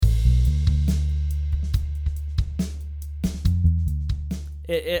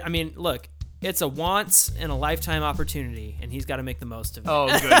I mean, look, it's a once in a lifetime opportunity, and he's got to make the most of it. Oh,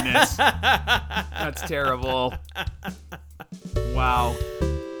 goodness. That's terrible. Wow.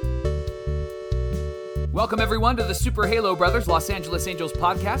 Welcome, everyone, to the Super Halo Brothers Los Angeles Angels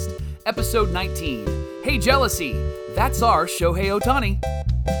podcast, episode 19. Hey, Jealousy, that's our Shohei Ohtani.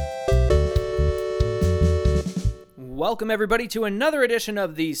 Welcome, everybody, to another edition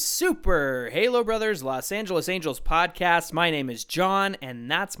of the Super Halo Brothers Los Angeles Angels podcast. My name is John,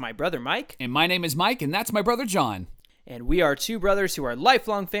 and that's my brother Mike. And my name is Mike, and that's my brother John. And we are two brothers who are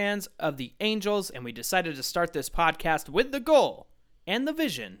lifelong fans of the Angels, and we decided to start this podcast with the goal and the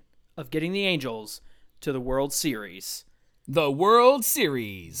vision of getting the Angels to the World Series. The World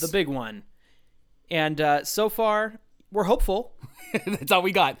Series. The big one. And so far, we're hopeful. That's all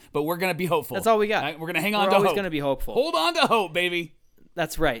we got, but we're going to be hopeful. That's all we got. Right, we're going to hang on to hope. We're always going to be hopeful. Hold on to hope, baby.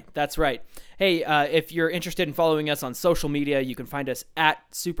 That's right. That's right. Hey, if you're interested in following us on social media, you can find us at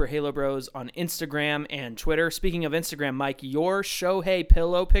Super Halo Bros on Instagram and Twitter. Speaking of Instagram, Mike, your Shohei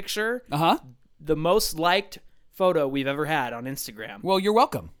pillow picture, the most liked photo we've ever had on Instagram. Well, you're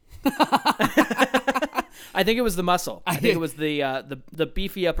welcome. I think it was the muscle. I think it was the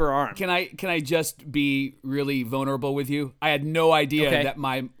beefy upper arm. Can I just be really vulnerable with you? I had no idea that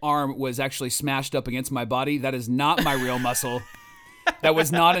my arm was actually smashed up against my body. That is not my real muscle. That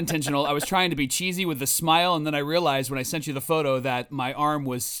was not intentional. I was trying to be cheesy with a smile, and then I realized when I sent you the photo that my arm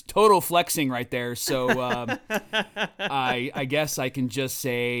was total flexing right there. So I guess I can just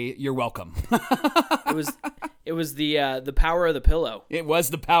say you're welcome. It was the power of the pillow. It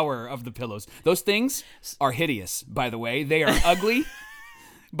was the power of the pillows. Those things are hideous, by the way. They are ugly.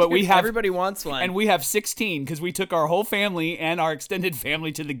 But everybody wants one. And we have 16 because we took our whole family and our extended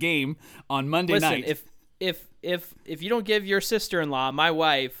family to the game on Monday night. If you don't give your sister-in-law, my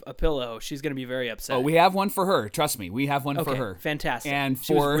wife, a pillow, she's going to be very upset. Oh, we have one for her. Trust me, we have one for her. Fantastic. And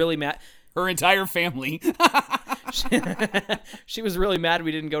she was really mad. Her entire family. She was really mad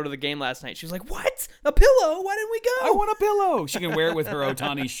we didn't go to the game last night. She was like, "What? A pillow? Why didn't we go? I want a pillow." She can wear it with her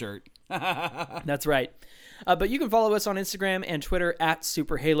Ohtani shirt. That's right. But you can follow us on Instagram and Twitter at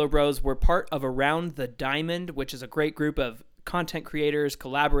Super Halo Bros. We're part of Around the Diamond, which is a great group of content creators,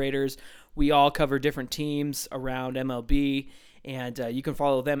 collaborators. We all cover different teams around MLB, and you can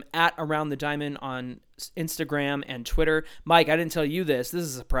follow them at Around the Diamond on Instagram and Twitter. Mike, I didn't tell you this. This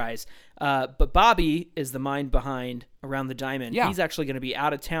is a surprise. But Bobby is the mind behind Around the Diamond. Yeah. He's actually going to be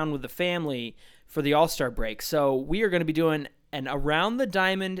out of town with the family for the All-Star break. So we are going to be doing an Around the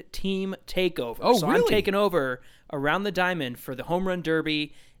Diamond team takeover. Oh, so really? I'm taking over Around the Diamond for the Home Run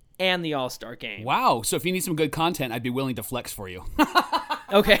Derby and the All-Star game. Wow. So if you need some good content, I'd be willing to flex for you.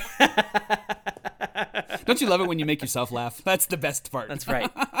 Okay. Don't you love it when you make yourself laugh? That's the best part. That's right.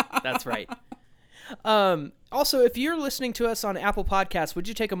 That's right. Also, if you're listening to us on Apple Podcasts, would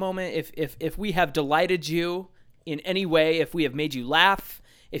you take a moment if we have delighted you in any way, if we have made you laugh,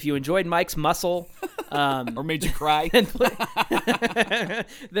 if you enjoyed Mike's muscle, or made you cry,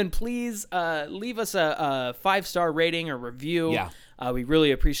 then please leave us a 5-star rating or review. Yeah. We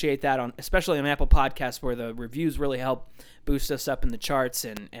really appreciate that, especially on Apple Podcasts, where the reviews really help boost us up in the charts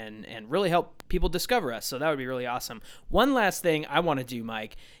and really help people discover us. So that would be really awesome. One last thing I want to do,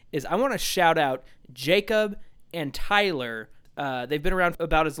 Mike, is I want to shout out Jacob and Tyler. They've been around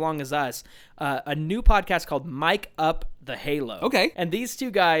about as long as us. A new podcast called Mike Up the Halo. Okay. And these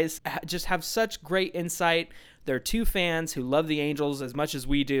two guys just have such great insight. They're two fans who love the Angels as much as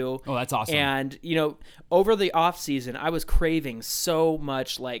we do. Oh, that's awesome. And, over the off season, I was craving so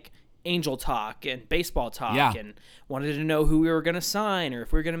much like Angel talk and baseball talk and wanted to know who we were going to sign or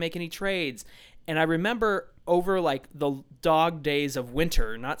if we were going to make any trades. And I remember over like the dog days of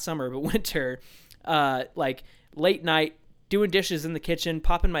winter, not summer, but winter, like late night, doing dishes in the kitchen,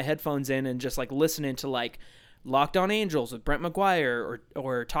 popping my headphones in and just like listening to like Locked On Angels with Brent McGuire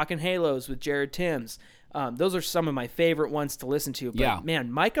or Talking Halos with Jared Timms. Those are some of my favorite ones to listen to. But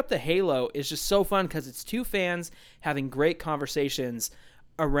man, Mike Up the Halo is just so fun because it's two fans having great conversations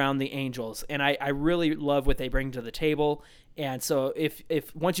around the Angels. And I really love what they bring to the table. And so if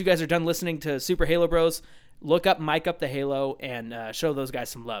once you guys are done listening to Super Halo Bros, look up Mike Up the Halo and show those guys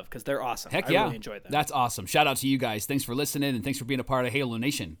some love because they're awesome. Heck I yeah. really enjoyed that. That's awesome. Shout out to you guys. Thanks for listening and thanks for being a part of Halo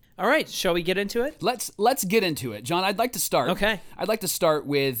Nation. All right. Shall we get into it? Let's get into it. John, I'd like to start. Okay. I'd like to start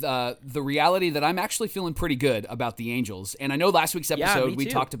with the reality that I'm actually feeling pretty good about the Angels. And I know last week's episode we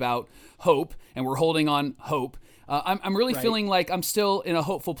talked about hope and we're holding on hope. I'm really feeling like I'm still in a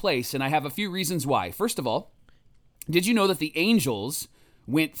hopeful place, and I have a few reasons why. First of all, did you know that the Angels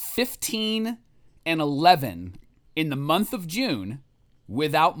went 15-11 in the month of June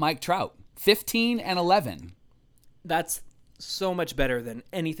without Mike Trout? 15-11. That's so much better than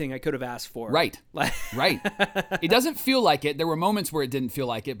anything I could have asked for. Right. Right. It doesn't feel like it. There were moments where it didn't feel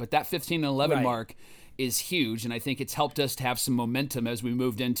like it, but that 15-11 mark is huge, and I think it's helped us to have some momentum as we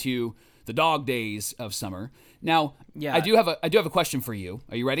moved into the dog days of summer. Now, I do have a question for you.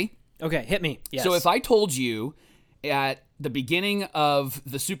 Are you ready? Okay, hit me. Yes. So if I told you at the beginning of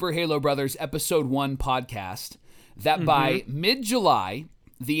the Super Halo Brothers Episode 1 podcast that by mid-July,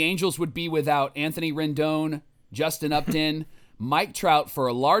 the Angels would be without Anthony Rendon, Justin Upton, Mike Trout for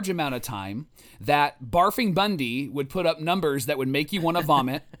a large amount of time, that Barfing Bundy would put up numbers that would make you want to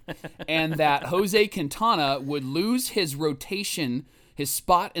vomit, and that Jose Quintana would lose his rotation, his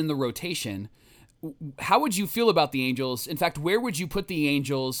spot in the rotation, how would you feel about the Angels? In fact, where would you put the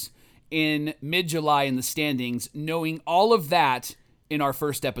Angels in mid-July in the standings, knowing all of that in our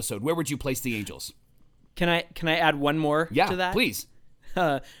first episode? Where would you place the Angels? Can I add one more to that? Yeah, please.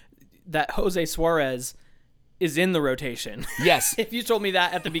 That Jose Suarez is in the rotation. Yes. If you told me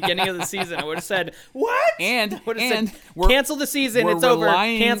that at the beginning of the season, I would have said, what? And said, cancel the season. It's over.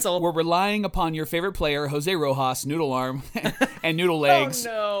 Cancel. We're relying upon your favorite player, Jose Rojas, Noodle Arm, and Noodle Legs.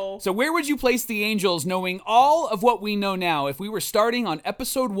 Oh, no. So where would you place the Angels knowing all of what we know now? If we were starting on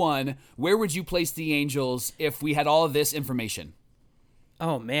episode 1, where would you place the Angels if we had all of this information?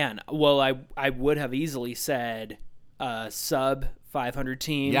 Oh, man. Well, I would have easily said sub 500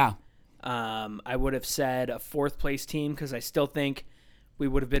 team. Yeah. I would have said a 4th place team because I still think we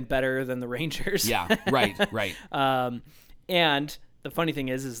would have been better than the Rangers. Yeah, right. And the funny thing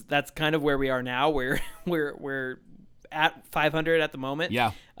is that's kind of where we are now. We're at 500 at the moment.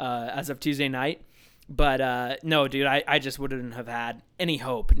 Yeah. As of Tuesday night. But no, dude, I just wouldn't have had any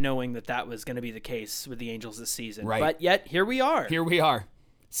hope knowing that was going to be the case with the Angels this season. Right. But yet here we are. Here we are,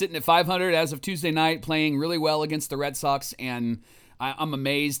 sitting at 500 as of Tuesday night, playing really well against the Red Sox, and I'm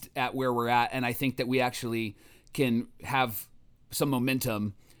amazed at where we're at, and I think that we actually can have some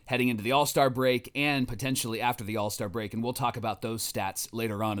momentum heading into the All-Star break and potentially after the All-Star break, and we'll talk about those stats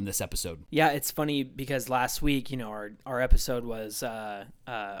later on in this episode. Yeah, it's funny because last week, our episode was, are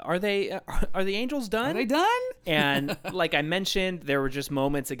the Angels done? Are they done? And like I mentioned, there were just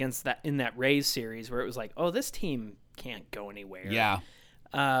moments in that Rays series where it was like, oh, this team can't go anywhere. Yeah.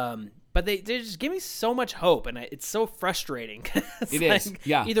 But they just give me so much hope, and it's so frustrating. It is,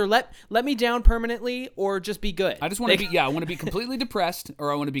 yeah. Either let me down permanently or just be good. I just want to be, I want to be completely depressed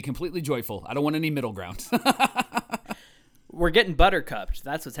or I want to be completely joyful. I don't want any middle ground. We're getting buttercupped.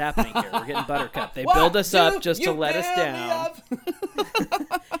 That's what's happening here. We're getting buttercupped. They build us up just to let us down.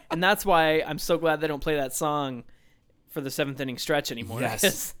 And that's why I'm so glad they don't play that song for the 7th inning stretch anymore.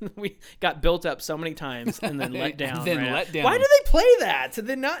 Yes. We got built up so many times and then let down. Let down. Why do they play that? Did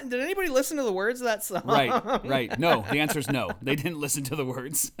anybody listen to the words of that song? Right. No, the answer is no. They didn't listen to the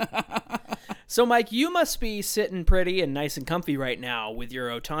words. So, Mike, you must be sitting pretty and nice and comfy right now with your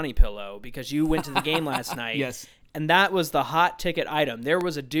Ohtani pillow because you went to the game last night. Yes. And that was the hot ticket item. There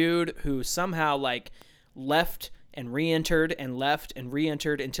was a dude who somehow left and re-entered and left and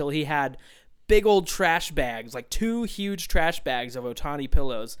re-entered until he had big old trash bags, like 2 huge trash bags of Ohtani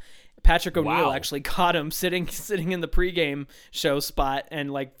pillows. Patrick O'Neill actually caught him sitting in the pregame show spot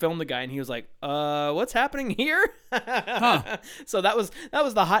and filmed the guy, and he was like, what's happening here? Huh. So that was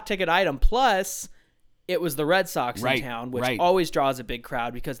the hot ticket item. Plus, it was the Red Sox in town, which always draws a big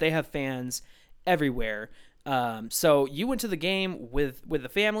crowd because they have fans everywhere. So you went to the game with the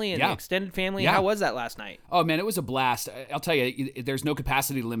family and the extended family. Yeah. How was that last night? Oh man, it was a blast. I'll tell you, there's no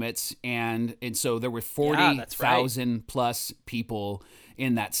capacity limits, and so there were 40,000 plus people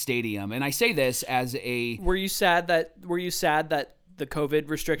in that stadium. And I say this as a. Were you sad that the COVID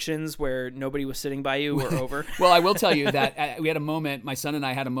restrictions where nobody was sitting by you were over? Well, I will tell you that we had a moment. My son and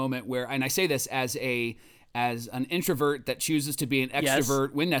I had a moment where, and I say this as an introvert that chooses to be an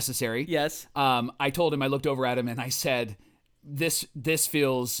extrovert when necessary. Yes. I told him, I looked over at him and I said, this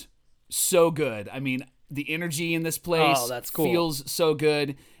feels so good. I mean, the energy in this place feels so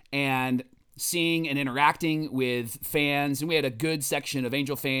good. And seeing and interacting with fans, and we had a good section of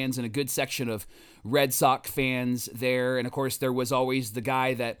Angel fans and a good section of Red Sox fans there. And of course, there was always the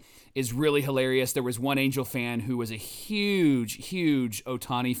guy that is really hilarious. There was one Angel fan who was a huge, huge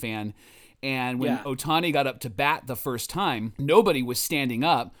Ohtani fan. And when Ohtani got up to bat the first time, nobody was standing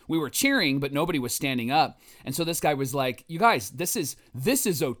up. We were cheering, but nobody was standing up. And so this guy was like, you guys, this is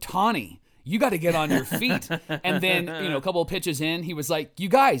Ohtani. You got to get on your feet. And then, a couple of pitches in, he was like, you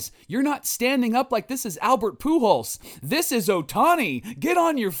guys, you're not standing up like this is Albert Pujols. This is Ohtani. Get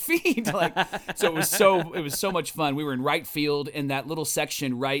on your feet. So it was so much fun. We were in right field in that little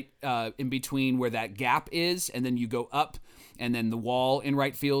section right in between where that gap is. And then you go up and then the wall in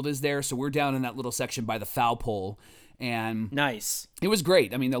right field is there. So we're down in that little section by the foul pole. And nice. It was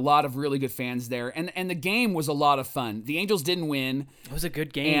great. I mean, a lot of really good fans there. And the game was a lot of fun. The Angels didn't win. It was a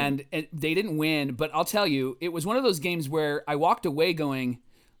good game. And they didn't win, but I'll tell you, it was one of those games where I walked away going,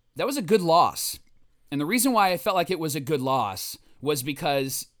 that was a good loss. And the reason why I felt like it was a good loss was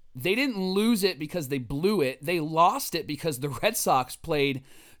because they didn't lose it because they blew it. They lost it because the Red Sox played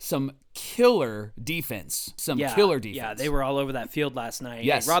some killer defense. Yeah, they were all over that field last night.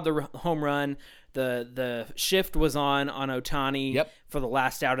 Yes. They robbed the home run. The shift was on Ohtani for the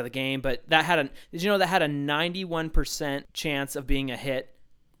last out of the game, but did you know that had a 91% chance of being a hit?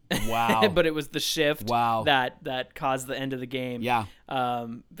 Wow. But it was the shift that caused the end of the game. Yeah.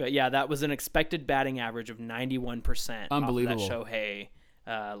 But yeah, that was an expected batting average of 91%. Unbelievable. Off of that Shohei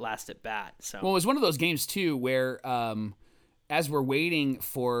last at bat. So well, it was one of those games too where as we're waiting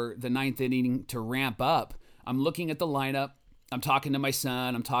for the ninth inning to ramp up, I'm looking at the lineup. I'm talking to my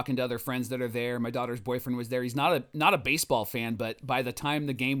son. I'm talking to other friends that are there. My daughter's boyfriend was there. He's not a baseball fan, but by the time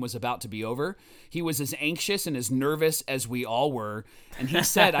the game was about to be over, he was as anxious and as nervous as we all were. And he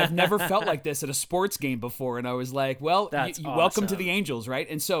said, "I've never felt like this at a sports game before." And I was like, "Well, That's awesome. Welcome to the Angels, right?"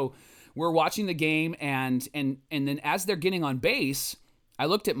 And so we're watching the game, and then as they're getting on base, I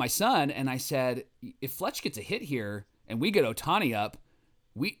looked at my son and I said, "If Fletch gets a hit here and we get Ohtani up,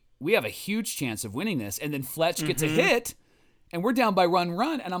 we have a huge chance of winning this." And then Fletch gets a hit. And we're down by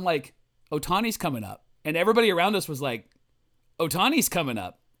run, and I'm like, Ohtani's coming up. And everybody around us was like, Ohtani's coming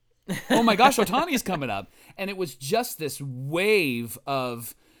up. Oh my gosh, Ohtani's coming up. And it was just this wave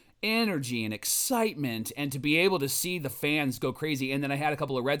of energy and excitement, and to be able to see the fans go crazy. And then I had a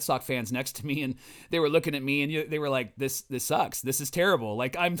couple of Red Sox fans next to me, and they were looking at me, and they were like, this sucks. This is terrible.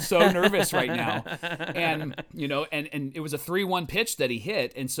 Like, I'm so nervous right now. And, and it was a 3-1 pitch that he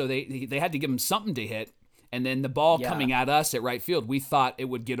hit, and so they had to give him something to hit. And then the ball coming at us at right field, we thought it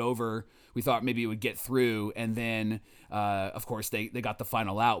would get over. We thought maybe it would get through. And then, of course, they got the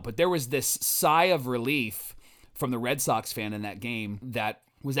final out. But there was this sigh of relief from the Red Sox fan in that game that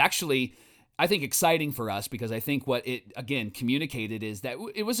was actually, I think, exciting for us, because I think what it, again, communicated is that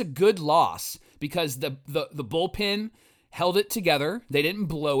it was a good loss because the bullpen held it together. They didn't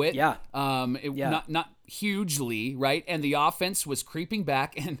blow it. Not hugely, right? And the offense was creeping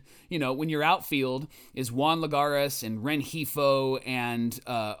back. And, when your outfield is Juan Lagares and Rengifo and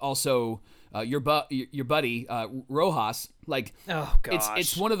also your buddy Rojas, like, oh gosh,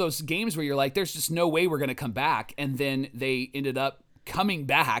 it's one of those games where you're like, there's just no way we're going to come back. And then they ended up coming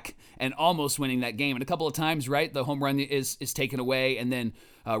back and almost winning that game. And a couple of times, right, the home run is taken away, and then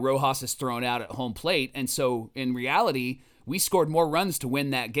Rojas is thrown out at home plate. And so in reality, we scored more runs to win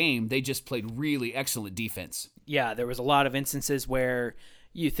that game. They just played really excellent defense. Yeah, there was a lot of instances where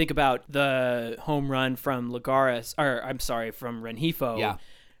you think about the home run from from Rengifo. Yeah.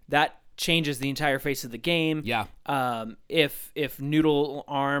 That changes the entire face of the game. Yeah. If Noodle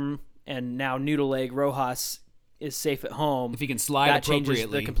Arm and now Noodle Leg Rojas is safe at home, if he can slide that appropriately,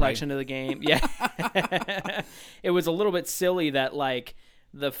 changes the complexion of the game. Yeah. It was a little bit silly that, like,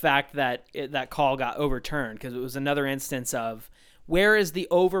 the fact that that call got overturned, because it was another instance of where is the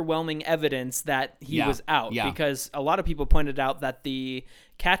overwhelming evidence that he was out? Yeah. Because a lot of people pointed out that the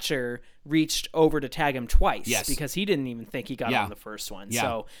catcher reached over to tag him twice because he didn't even think he got on the first one. Yeah.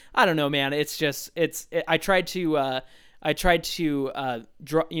 So I don't know, man. It's just I tried to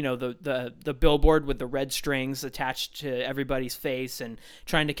draw, the billboard with the red strings attached to everybody's face and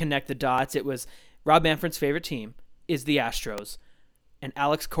trying to connect the dots. It was Rob Manfred's favorite team is the Astros, and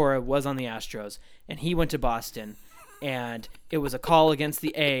Alex Cora was on the Astros, and he went to Boston, and it was a call against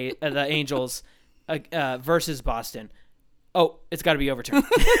the Angels versus Boston. Oh, it's got to be overturned.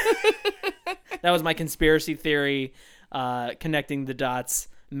 That was my conspiracy theory connecting the dots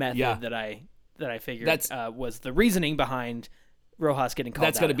method that I figured was the reasoning behind Rojas getting called out.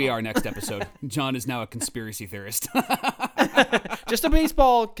 That's going to be our next episode. John is now a conspiracy theorist. Just a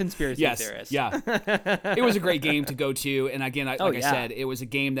baseball conspiracy theorist. Yeah. It was a great game to go to. And again, I said, it was a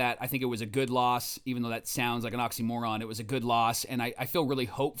game that I think it was a good loss, even though that sounds like an oxymoron. It was a good loss. And I feel really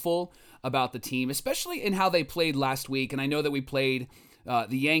hopeful about the team, especially in how they played last week. And I know that we played the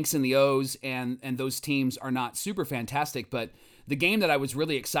Yanks and the O's, and those teams are not super fantastic. But the game that I was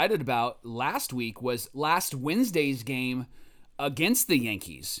really excited about last week was last Wednesday's game against the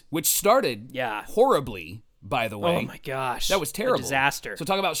Yankees, which started horribly, by the way. Oh my gosh. That was terrible. A disaster. So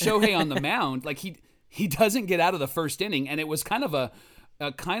talk about Shohei on the mound. Like, he doesn't get out of the first inning, and it was kind of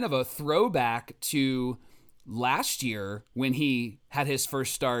a throwback to last year when he had his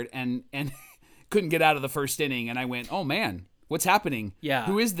first start and couldn't get out of the first inning, and I went, "Oh man, what's happening? Yeah.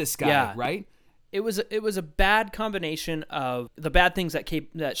 Who is this guy?" Right? It was a bad combination of the bad things that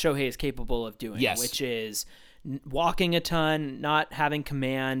Shohei is capable of doing, which is walking a ton, not having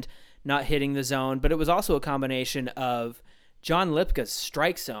command, not hitting the zone. But it was also a combination of John Lipka's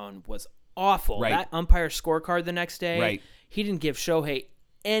strike zone was awful. Right. That umpire scorecard the next day, right. he didn't give Shohei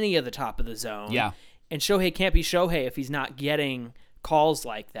any of the top of the zone. Yeah. And Shohei can't be Shohei if he's not getting calls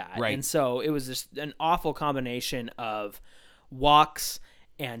like that. Right. And so it was just an awful combination of walks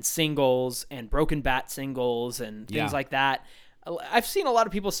and singles and broken bat singles and things like that. I've seen a lot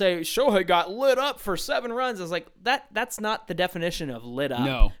of people say Shohei got lit up for 7 runs. I was like, that's not the definition of lit up.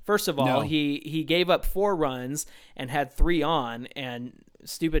 No. First of all, he gave up 4 runs and had 3 on, and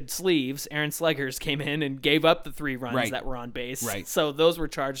stupid sleeves, Aaron Slegers, came in and gave up the 3 runs that were on base. Right. So those were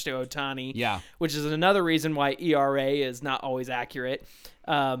charged to Ohtani. Yeah. Which is another reason why ERA is not always accurate.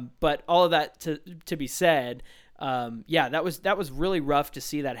 But all of that to be said, that was really rough to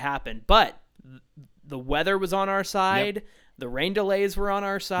see that happen. But the weather was on our side. Yep. The rain delays were on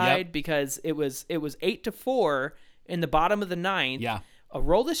our side because it was 8-4 in the bottom of the 9th. Yeah.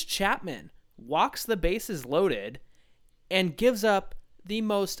 Aroldis Chapman walks the bases loaded and gives up the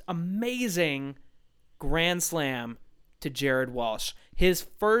most amazing grand slam to Jared Walsh. His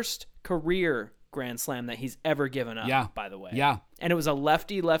first career grand slam that he's ever given up, by the way. Yeah. And it was a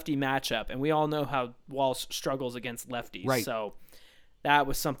lefty-lefty matchup, and we all know how Walsh struggles against lefties. Right. So that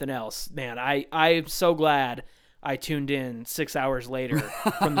was something else. Man, I'm so glad I tuned in 6 hours later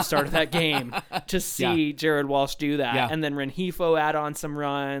from the start of that game to see Jared Walsh do that. Yeah. And then Rengifo add on some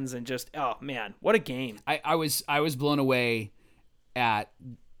runs and just, oh man, what a game. I was blown away at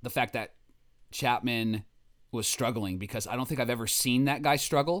the fact that Chapman was struggling, because I don't think I've ever seen that guy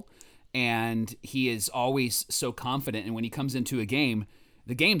struggle. And he is always so confident. And when he comes into a game,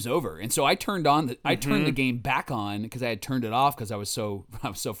 the game's over. And so I turned the game back on, because I had turned it off because I was so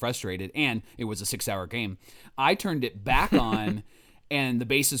frustrated, and it was a 6-hour game. I turned it back on and the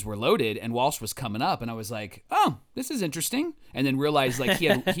bases were loaded and Walsh was coming up, and I was like, "Oh, this is interesting." And then realized like he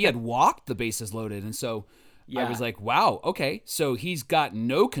had walked the bases loaded, and so I was like, "Wow, okay." So he's got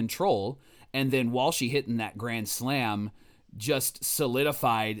no control, and then Walshy hitting that grand slam just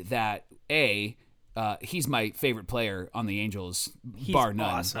solidified that he's my favorite player on the Angels, bar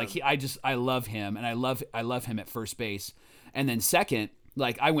none. Awesome. Like I love him, and I love him at first base. And then second,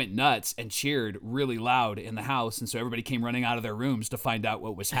 like I went nuts and cheered really loud in the house, and so everybody came running out of their rooms to find out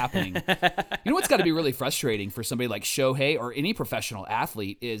what was happening. You know what's got to be really frustrating for somebody like Shohei or any professional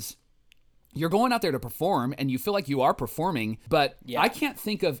athlete is you're going out there to perform and you feel like you are performing, but I can't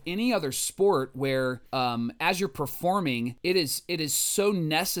think of any other sport where as you're performing, it is so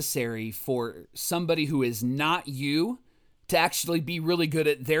necessary for somebody who is not you to actually be really good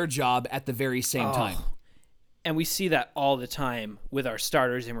at their job at the very same time. And we see that all the time with our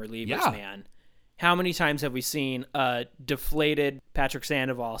starters and relievers, man. How many times have we seen a deflated Patrick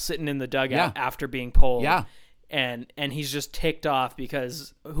Sandoval sitting in the dugout after being pulled? Yeah. And he's just ticked off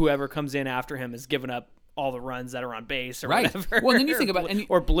because whoever comes in after him has given up all the runs that are on base or whatever. Well, then you think about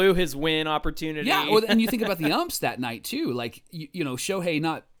or blew his win opportunity. Yeah, well, and you think about the umps that night too. Like you know, Shohei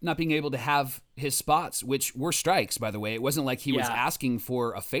not being able to have his spots, which were strikes, by the way. It wasn't like he was asking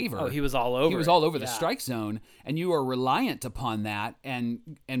for a favor. Oh, he was all over. He was all over the strike zone, and you are reliant upon that. And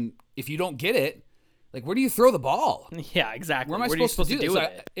if you don't get it, like, where do you throw the ball? Yeah, exactly. Where am I supposed to do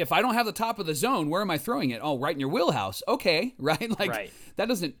this? If I don't have the top of the zone, where am I throwing it? Oh, right in your wheelhouse. Okay, right? Like, that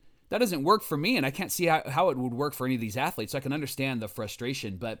doesn't work for me, and I can't see how it would work for any of these athletes. So I can understand the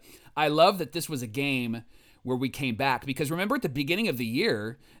frustration. But I love that this was a game where we came back, because remember at the beginning of the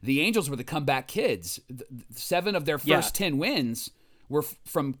year, the Angels were the comeback kids. 7 of their first 10 wins were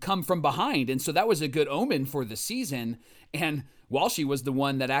come from behind, and so that was a good omen for the season. And Walshy was the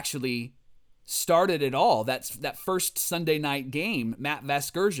one that actually started it all. That first Sunday night game, Matt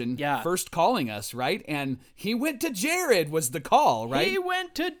Vasgersian first calling us, right? And he went to Jared was the call, right? He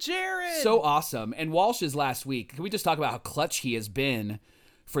went to Jared. So awesome. And Walsh's last week, can we just talk about how clutch he has been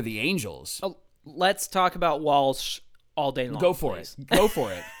for the Angels? Oh, let's talk about Walsh all day long. Go for it. Go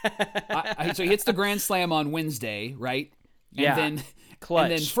for it. So he hits the grand slam on Wednesday, right? And then clutch.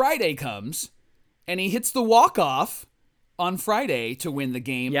 And then Friday comes, and he hits the walk-off on Friday to win the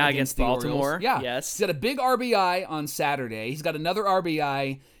game against the Baltimore. Orioles. Yeah. Yes. He's got a big RBI on Saturday. He's got another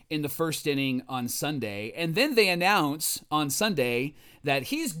RBI in the first inning on Sunday. And then they announce on Sunday that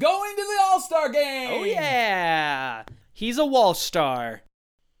he's going to the All-Star game. Oh, yeah. He's a Walsh star.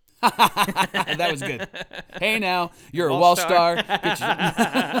 That was good. Hey, now, you're a Walsh star.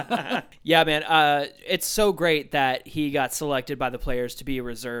 Yeah, man. It's so great that he got selected by the players to be a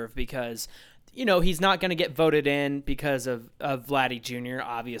reserve, because you know, he's not going to get voted in because of Vladdy Jr.,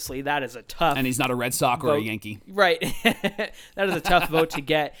 obviously. That is a tough And he's not a Red Sox or a Yankee. Right. That is a tough vote to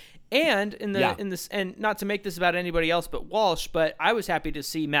get. And in this, and not to make this about anybody else but Walsh, but I was happy to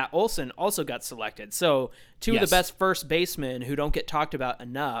see Matt Olson also got selected. So two of the best first basemen who don't get talked about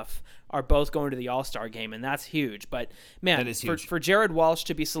enough are both going to the All-Star game, and that's huge. But man, that is huge. For Jared Walsh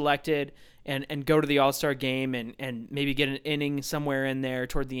to be selected and go to the All-Star game and maybe get an inning somewhere in there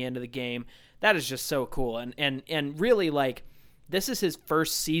toward the end of the game, that is just so cool. And really, like, this is his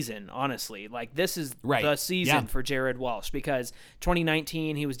first season, honestly. Like, this is the season for Jared Walsh, because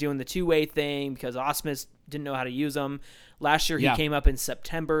 2019 he was doing the two-way thing because Ausmus didn't know how to use them. Last year he came up in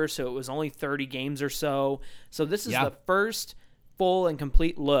September, so it was only 30 games or so. So this is the first full and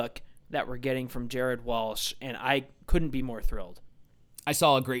complete look that we're getting from Jared Walsh, and I couldn't be more thrilled. I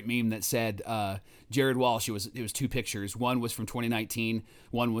saw a great meme that said Jared Walsh. It was two pictures. One was from 2019.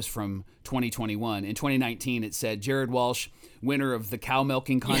 One was from 2021. In 2019, it said Jared Walsh, winner of the cow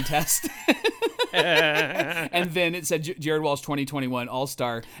milking contest. And then it said Jared Walsh 2021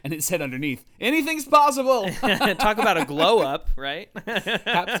 All-Star, and it said underneath, anything's possible. Talk about a glow up, right?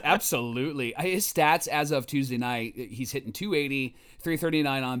 Absolutely. His stats as of Tuesday night, he's hitting 280,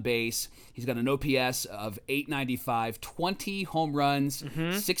 339 on base. He's got an OPS of 895, 20 home runs,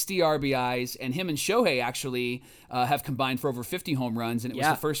 60 RBIs, and him and Shohei actually have combined for over 50 home runs, and it was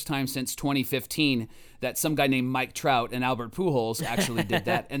the first time since 2015 that some guy named Mike Trout and Albert Pujols actually did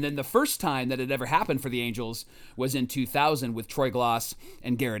that. And then the first time that it ever happened for the Angels was in 2000 with Troy Glaus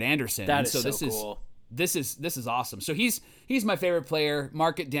and Garrett Anderson. That is so cool. This is awesome. So he's my favorite player.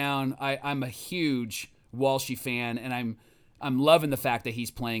 Mark it down. I'm a huge Walshy fan, and I'm loving the fact that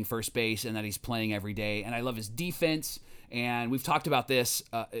he's playing first base and that he's playing every day. And I love his defense. And we've talked about this,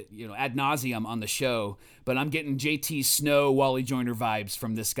 ad nauseum on the show. But I'm getting JT Snow, Wally Joyner vibes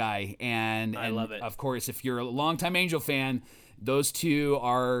from this guy. And I love it. Of course, if you're a longtime Angel fan, those two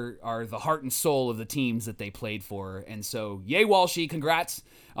are the heart and soul of the teams that they played for. And so, yay, Walshy! Congrats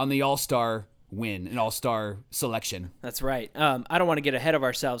on the All-Star win, an All-Star selection. That's right. I don't want to get ahead of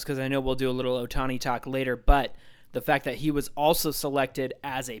ourselves because I know we'll do a little Ohtani talk later, but the fact that he was also selected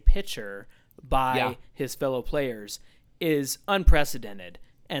as a pitcher by his fellow players is unprecedented.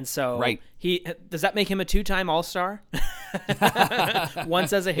 And so does that make him a two-time All-Star?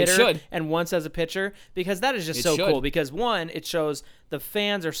 Once as a hitter and once as a pitcher? Because that is just cool. Because one, it shows the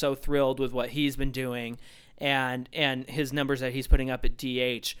fans are so thrilled with what he's been doing and his numbers that he's putting up at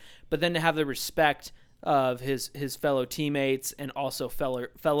DH. But then to have the respect of his fellow teammates and also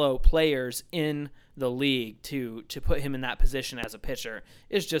fellow players in the league to put him in that position as a pitcher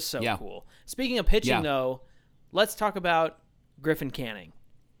is just so cool. Speaking of pitching, though, let's talk about Griffin Canning.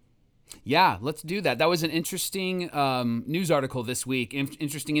 Yeah, let's do that. That was an interesting news article this week.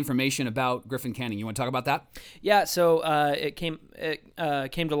 Interesting information about Griffin Canning. You want to talk about that? Yeah. So it came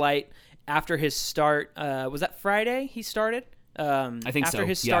to light after his start. Was that Friday? He started. I think after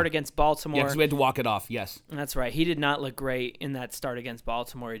his start against Baltimore. Yeah, because we had to walk it off. Yes, that's right. He did not look great in that start against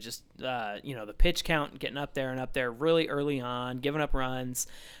Baltimore. He just, the pitch count getting up there really early on, giving up runs.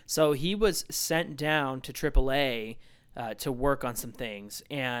 So he was sent down to AAA to work on some things.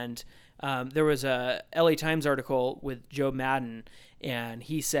 And there was a LA Times article with Joe Madden, and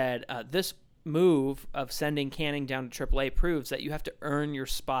he said this move of sending Canning down to AAA proves that you have to earn your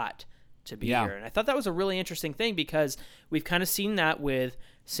spot to be here. And I thought that was a really interesting thing because we've kind of seen that with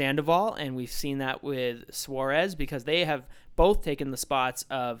Sandoval and we've seen that with Suarez because they have both taken the spots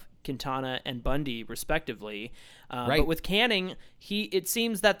of Quintana and Bundy respectively. But with Canning, it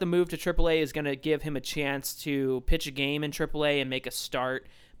seems that the move to AAA is going to give him a chance to pitch a game in AAA and make a start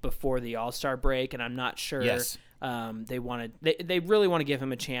before the All-Star break. And I'm not sure they really want to give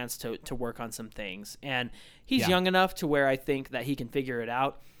him a chance to work on some things. And he's young enough to where I think that he can figure it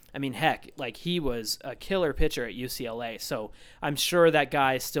out. I mean, heck, like he was a killer pitcher at UCLA, so I'm sure that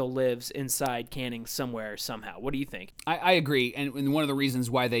guy still lives inside Canning somewhere, somehow. What do you think? I agree, and one of the reasons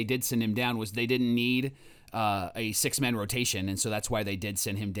why they did send him down was they didn't need a six-man rotation, and so that's why they did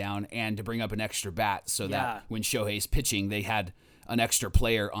send him down and to bring up an extra bat so that when Shohei's pitching, they had an extra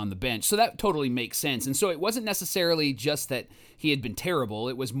player on the bench. So that totally makes sense. And so it wasn't necessarily just that he had been terrible.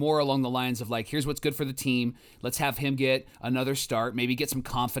 It was more along the lines of like, here's what's good for the team. Let's have him get another start, maybe get some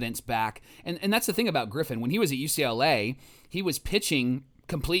confidence back. And that's the thing about Griffin. When he was at UCLA, he was pitching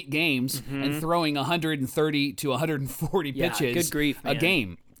complete games and throwing 130 to 140 pitches good grief, man. A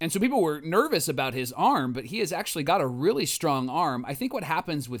game. And so people were nervous about his arm, but he has actually got a really strong arm. I think what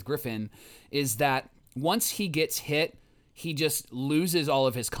happens with Griffin is that once he gets hit, he just loses all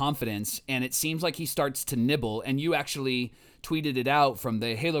of his confidence, and it seems like he starts to nibble. And you actually tweeted it out from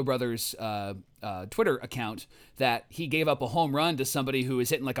the Halo Brothers Twitter account that he gave up a home run to somebody who was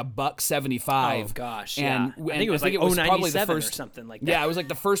hitting like $175. Oh gosh, and, yeah. I think it was like probably the first or something like that. Yeah, it was like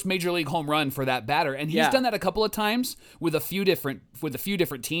the first major league home run for that batter, and he's done that a couple of times with a few different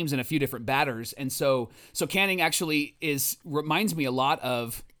teams and a few different batters. And so Canning actually reminds me a lot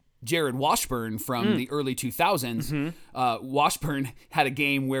of Jared Washburn from the early 2000s. Washburn had a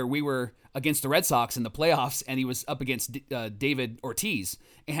game where we were against the Red Sox in the playoffs, and he was up against David Ortiz,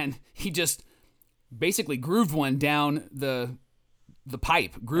 and he just basically grooved one down the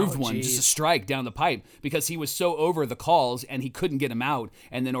pipe, just a strike down the pipe, because he was so over the calls and he couldn't get him out.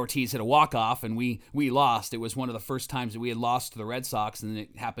 And then Ortiz hit a walk-off, and we lost. It was one of the first times that we had lost to the Red Sox, and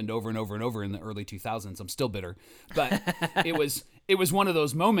it happened over and over and over in the early 2000s. I'm still bitter, but it was one of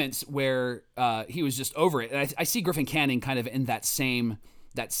those moments where he was just over it. And I see Griffin Canning kind of in that same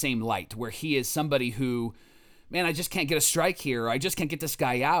light, where he is somebody who, man, I just can't get a strike here, or I just can't get this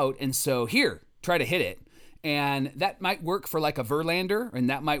guy out, and so here, try to hit it. And that might work for like a Verlander, and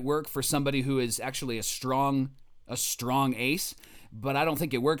that might work for somebody who is actually a strong ace, but I don't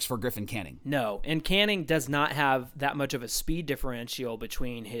think it works for Griffin Canning. No, and Canning does not have that much of a speed differential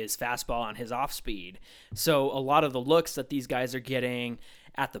between his fastball and his off speed. So a lot of the looks that these guys are getting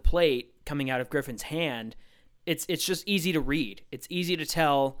at the plate coming out of Griffin's hand, it's just easy to read. It's easy to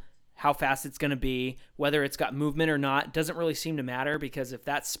tell how fast it's going to be, whether it's got movement or not. Doesn't really seem to matter, because if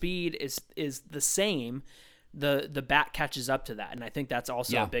that speed is the same, the bat catches up to that. And I think that's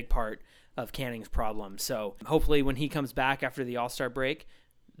also a big part of Canning's problem. So hopefully when he comes back after the All-Star break,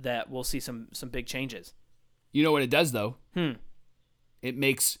 that we'll see some big changes. You know what it does, though? It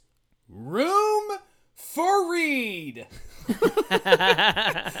makes room for Reed.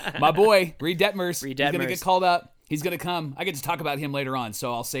 My boy, Reed Detmers. He's going to get called up. He's going to come. I get to talk about him later on,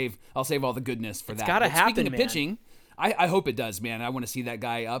 so I'll save all the goodness for that. It's got to happen, speaking of pitching, I hope it does, man. I want to see that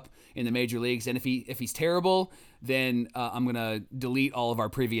guy up in the major leagues. And if he's terrible, then I'm gonna delete all of our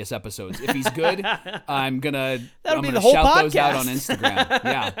previous episodes. If he's good, I'm gonna shout those out on Instagram.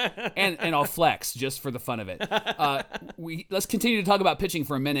 Yeah, and I'll flex just for the fun of it. Let's continue to talk about pitching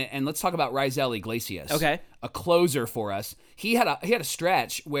for a minute, and let's talk about Raisel Iglesias. Okay, a closer for us. He had a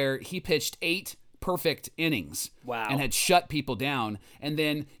stretch where he pitched 8 perfect innings. Wow. And had shut people down. And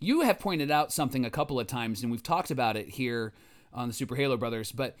then you have pointed out something a couple of times, and we've talked about it here on the Super Halo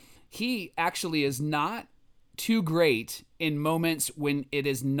Brothers, but he actually is not too great in moments when it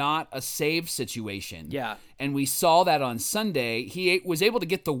is not a save situation. Yeah. And we saw that on Sunday. He was able to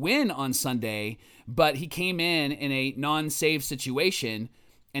get the win on Sunday, but he came in a non-save situation,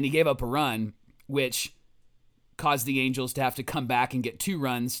 and he gave up a run, which caused the Angels to have to come back and get 2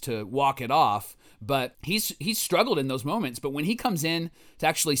 runs to walk it off. But he's struggled in those moments. But when he comes in to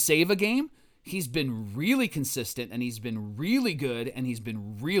actually save a game, he's been really consistent, and he's been really good, and he's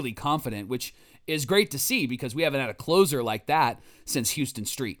been really confident, which is great to see, because we haven't had a closer like that since Houston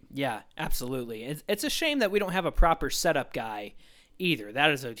Street. Yeah, absolutely. It's a shame that we don't have a proper setup guy either.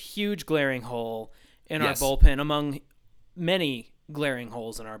 That is a huge glaring hole in our bullpen, among many glaring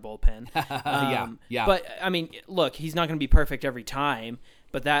holes in our bullpen. Yeah. But I mean, look, he's not going to be perfect every time.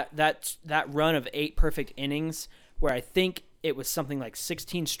 But that run of 8 perfect innings, where I think it was something like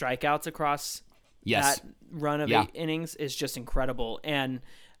 16 strikeouts across that run of 8 innings, is just incredible. And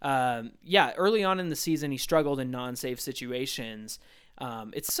early on in the season, he struggled in non-save situations.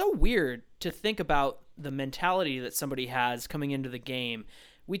 It's so weird to think about the mentality that somebody has coming into the game.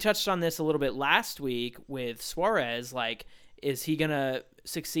 We touched on this a little bit last week with Suarez. Like, is he going to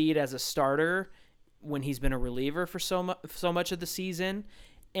succeed as a starter when he's been a reliever for so much of the season?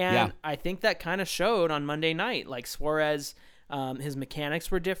 And I think that kind of showed on Monday night. Like, Suarez, his mechanics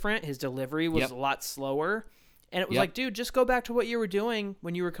were different. His delivery was a lot slower. And it was like, dude, just go back to what you were doing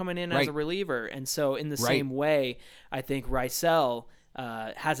when you were coming in as a reliever. And so in the same way, I think Raisel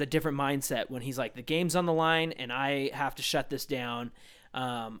has a different mindset when he's like, the game's on the line and I have to shut this down.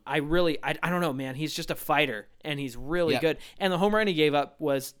 I don't know, man. He's just a fighter, and he's really good. And the home run he gave up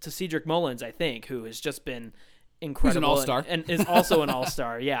was to Cedric Mullins, I think, who has just been incredible. He's an all-star. And is also an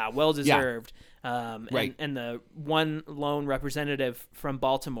all-star. Yeah, well-deserved. Right. And the one lone representative from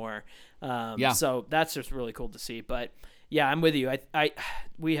Baltimore. So that's just really cool to see. But, yeah, I'm with you.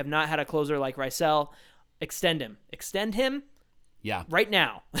 We have not had a closer like Raisel. Extend him. Yeah. Right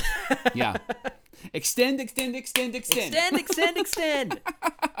now. Yeah. Extend. Can we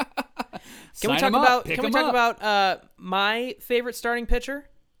talk about my favorite starting pitcher?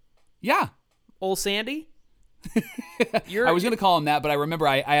 Yeah. Old Sandy? I was going to call him that, but I remember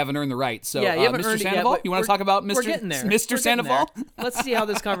I haven't earned the right. So, yeah, you haven't Mr. earned Sandoval, it yet, you want to talk about Mr. We're getting there. Mr. Sandoval? Let's see how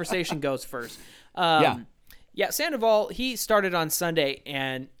this conversation goes first. Yeah, Sandoval, he started on Sunday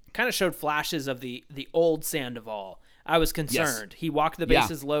and kind of showed flashes of the old Sandoval. I was concerned. Yes. He walked the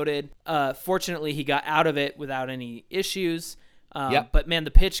bases loaded. Fortunately, he got out of it without any issues. But, man,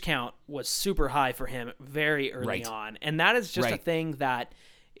 the pitch count was super high for him very early on. And that is just a thing that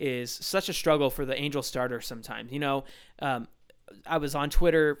is such a struggle for the Angel starter sometimes. I was on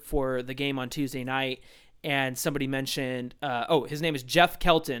Twitter for the game on Tuesday night, and somebody mentioned, his name is Jeff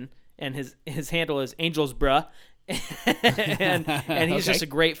Kelton, and his handle is Angels Bruh. and he's just a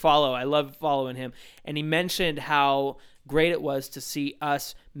great follow. I love following him. And he mentioned how great it was to see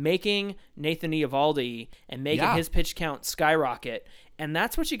us making Nathan Eovaldi and making his pitch count skyrocket. And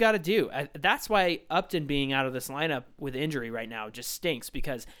that's what you got to do. That's why Upton being out of this lineup with injury right now just stinks,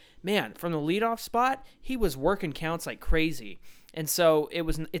 because, man, from the leadoff spot, he was working counts like crazy. And so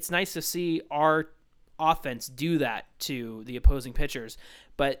it's nice to see our offense do that to the opposing pitchers.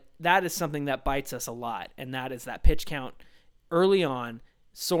 But that is something that bites us a lot, and that is that pitch count early on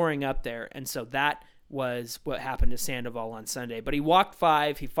soaring up there. And so that was what happened to Sandoval on Sunday. But he walked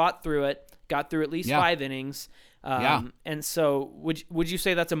 5, he fought through it, got through at least 5 innings. And so would you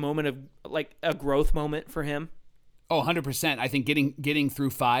say that's a moment of, like, a growth moment for him? Oh, 100%. I think getting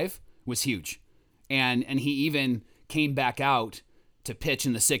through 5 was huge. And he even came back out to pitch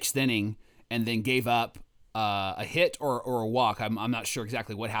in the 6th inning and then gave up a hit or a walk. I'm not sure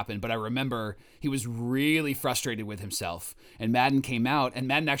exactly what happened, but I remember he was really frustrated with himself. And Madden came out, and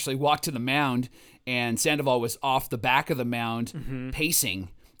Madden actually walked to the mound, and Sandoval was off the back of the mound pacing.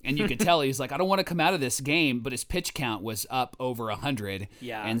 And you could tell he's like, I don't want to come out of this game, but his pitch count was up over 100.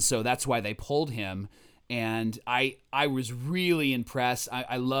 Yeah. And so that's why they pulled him. And I was really impressed.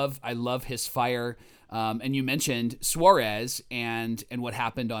 I love his fire. And you mentioned Suarez and what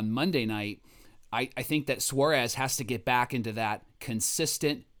happened on Monday night. I think that Suarez has to get back into that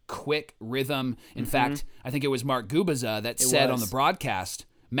consistent, quick rhythm. In fact, I think it was Mark Gubiza that said on the broadcast,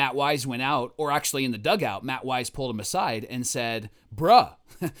 Matt Wise went out, or actually in the dugout, Matt Wise pulled him aside and said, bruh,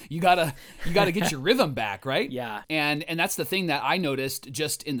 you gotta get your rhythm back, right? Yeah. And that's the thing that I noticed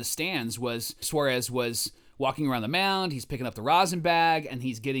just in the stands was Suarez was walking around the mound, he's picking up the rosin bag, and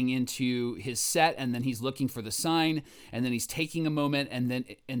he's getting into his set, and then he's looking for the sign, and then he's taking a moment, and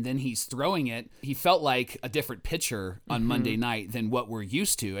then he's throwing it. He felt like a different pitcher on Monday night than what we're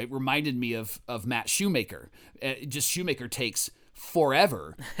used to. It reminded me of Matt Shoemaker. Just Shoemaker takes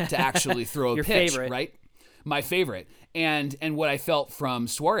forever to actually throw a Your pitch, favorite. right? My favorite. And what I felt from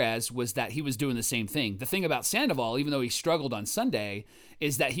Suarez was that he was doing the same thing. The thing about Sandoval, even though he struggled on Sunday,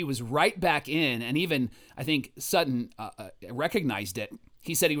 is that he was right back in, and even I think Sutton recognized it.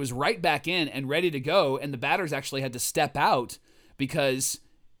 He said he was right back in and ready to go, and the batters actually had to step out because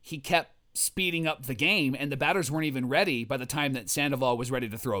he kept speeding up the game, and the batters weren't even ready by the time that Sandoval was ready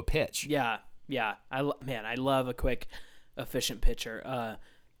to throw a pitch. Yeah. I love a quick, efficient pitcher.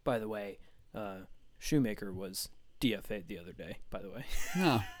 By the way, Shoemaker was DFA'd the other day, by the way.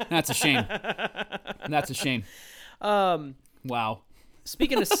 Oh, that's a shame. That's a shame. Wow.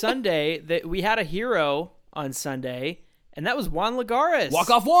 Speaking of Sunday, we had a hero on Sunday, and that was Juan Lagares.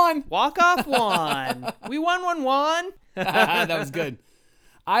 Walk-off Juan. We won 1-1. That was good.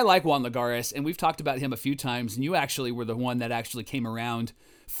 I like Juan Lagares, and we've talked about him a few times, and you actually were the one that actually came around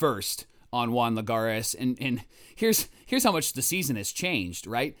first on Juan Lagares. And here's how much the season has changed,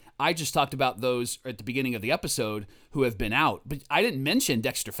 right? I just talked about those at the beginning of the episode who have been out, but I didn't mention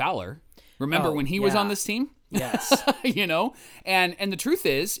Dexter Fowler. Remember when he was on this team? Yes. And the truth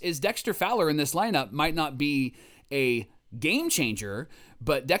is Dexter Fowler in this lineup might not be a game changer,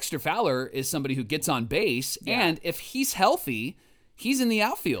 but Dexter Fowler is somebody who gets on base, and if he's healthy, he's in the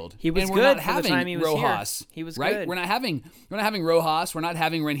outfield. He was and good we're not for the time he was Rojas, here. He was right? good. We're not having Rojas. We're not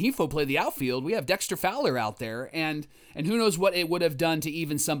having Rengifo play the outfield. We have Dexter Fowler out there, and who knows what it would have done to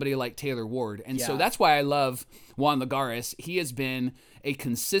even somebody like Taylor Ward. And so that's why I love Juan Lagares. He has been a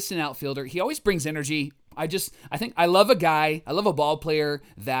consistent outfielder. He always brings energy. I think I love a ball player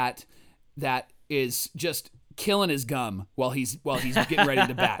that is just killing his gum while he's getting ready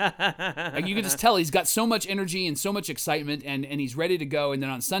to bat. Like, you can just tell he's got so much energy and so much excitement, and he's ready to go. And then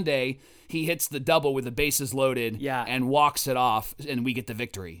on Sunday, he hits the double with the bases loaded and walks it off, and we get the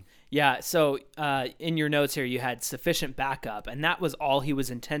victory. Yeah, so in your notes here, you had sufficient backup, and that was all he was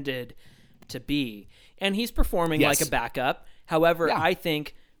intended to be. And he's performing like a backup. However, I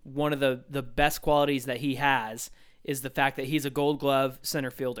think one of the best qualities that he has is the fact that he's a Gold Glove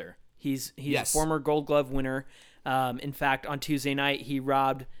center fielder. He's a former Gold Glove winner. In fact, on Tuesday night, he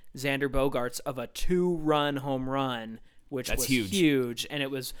robbed Xander Bogaerts of a 2-run home run, which was huge, and it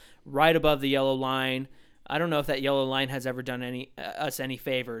was right above the yellow line. I don't know if that yellow line has ever done us any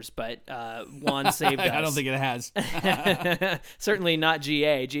favors, but Juan saved us. I don't think it has. Certainly not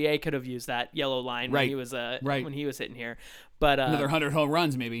GA. GA could have used that yellow line when he was hitting here. But another 100 home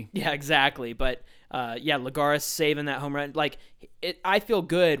runs, maybe. Yeah, exactly. But Lagares saving that home run. I feel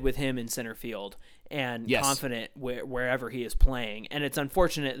good with him in center field and confident wherever he is playing. And it's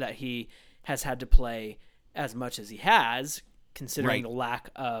unfortunate that he has had to play as much as he has, considering the lack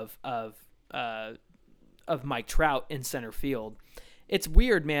of Mike Trout in center field. It's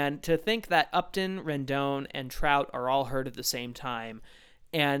weird, man, to think that Upton, Rendon, and Trout are all hurt at the same time.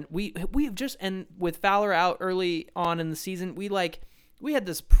 And and with Fowler out early on in the season, we had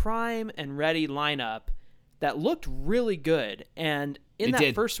this prime and ready lineup that looked really good. And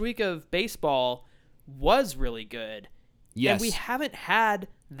that first week of baseball was really good. Yes. And we haven't had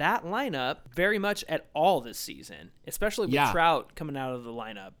that lineup very much at all this season, especially with Trout coming out of the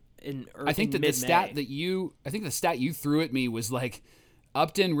lineup. I think the stat you threw at me was like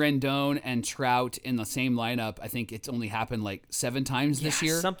Upton, Rendon, and Trout in the same lineup. I think it's only happened like 7 times this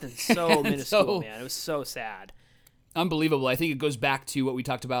year. Something so minuscule, man. It was so sad. Unbelievable. I think it goes back to what we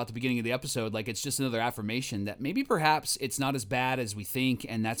talked about at the beginning of the episode. Like, it's just another affirmation that maybe perhaps it's not as bad as we think,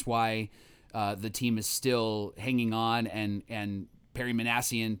 and that's why the team is still hanging on, and Perry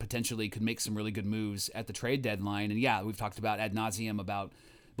Manassian potentially could make some really good moves at the trade deadline. And we've talked about ad nauseum about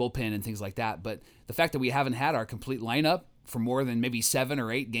bullpen and things like that. But the fact that we haven't had our complete lineup for more than maybe 7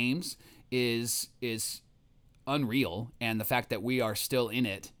 or 8 games is unreal. And the fact that we are still in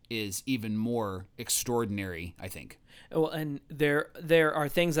it is even more extraordinary, I think. Well, and there are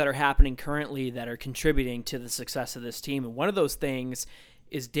things that are happening currently that are contributing to the success of this team. And one of those things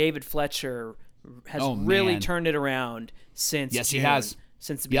is David Fletcher has really turned it around since June. He has.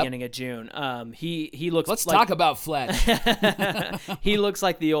 Since the beginning of June. He looks Let's talk about Fletch. He looks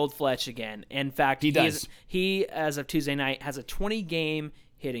like the old Fletch again. In fact, he does. He, as of Tuesday night, has a 20-game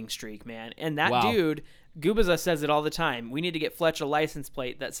hitting streak, man. And that dude, Gubaza says it all the time. We need to get Fletch a license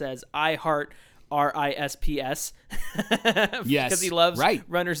plate that says I heart RISPS. Yes. Because he loves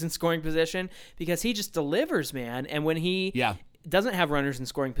runners in scoring position. Because he just delivers, man. And when he doesn't have runners in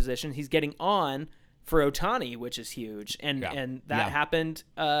scoring position, he's getting on for Ohtani, which is huge. And that happened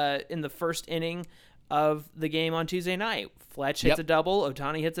in the first inning of the game on Tuesday night. Fletch hits a double.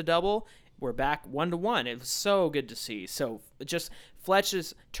 Ohtani hits a double. We're back 1-1. It was so good to see. So just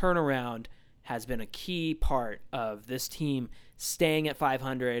Fletch's turnaround has been a key part of this team staying at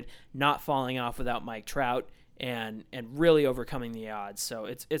 500, not falling off without Mike Trout, and really overcoming the odds. So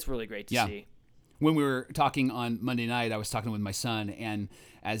it's really great to see. When we were talking on Monday night, I was talking with my son, and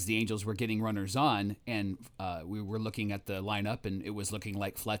as the Angels were getting runners on, and we were looking at the lineup, and it was looking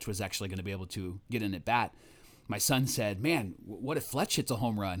like Fletch was actually going to be able to get in at bat. My son said, "Man, what if Fletch hits a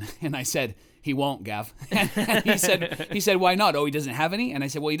home run?" And I said, "He won't, Gav." And he said, "Why not?" "Oh, he doesn't have any?" And I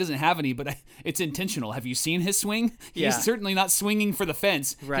said, "Well, he doesn't have any, but it's intentional. Have you seen his swing? He's certainly not swinging for the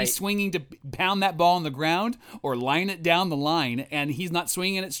fence. Right. He's swinging to pound that ball on the ground or line it down the line, and he's not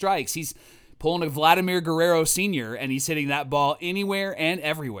swinging at strikes. He's pulling a Vladimir Guerrero Sr., and he's hitting that ball anywhere and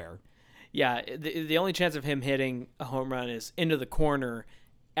everywhere." Yeah, the only chance of him hitting a home run is into the corner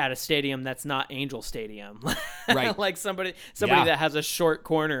at a stadium that's not Angel Stadium. Right. Like somebody that has a short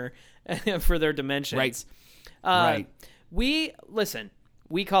corner for their dimensions. Right. We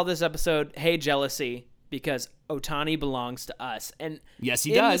call this episode Hey Jealousy because Ohtani belongs to us. And yes,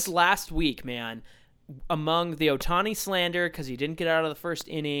 he does. This last week, man, among the Ohtani slander because he didn't get out of the first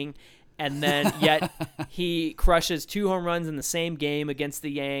inning, and then yet he crushes 2 home runs in the same game against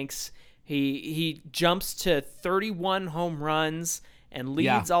the Yanks. He jumps to 31 home runs and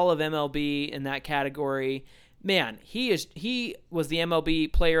leads all of MLB in that category. Man, he was the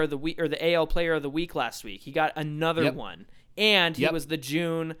MLB player of the week or the AL player of the week last week. He got another one. And he was the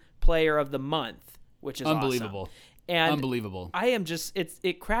June player of the month, which is unbelievable. Awesome. And unbelievable. I am just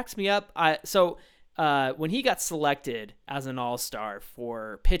it cracks me up. When he got selected as an all-star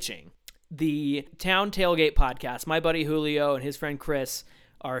for pitching, the Town Tailgate podcast, my buddy Julio and his friend Chris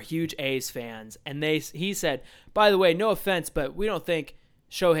are huge A's fans, and he said, "By the way, no offense, but we don't think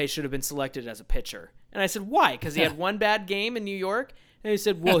Shohei should have been selected as a pitcher." And I said, "Why?" Because he had one bad game in New York. And he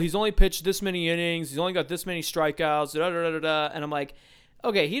said, "Well, he's only pitched this many innings. He's only got this many strikeouts." And I'm like,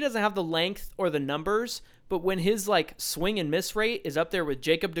 okay, he doesn't have the length or the numbers, but when his swing and miss rate is up there with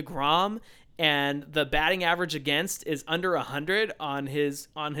Jacob deGrom, and the batting average against is under 100 on his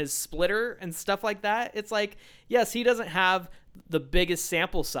splitter and stuff like that, it's like, yes, he doesn't have the biggest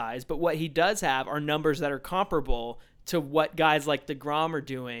sample size, but what he does have are numbers that are comparable to what guys like DeGrom are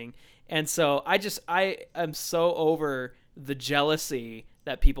doing. And so I am so over the jealousy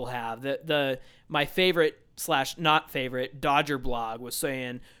that people have. My favorite / not favorite Dodger blog was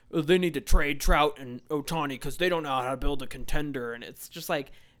saying, oh, they need to trade Trout and Ohtani because they don't know how to build a contender. And it's just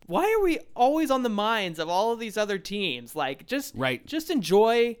like, why are we always on the minds of all of these other teams? Like, just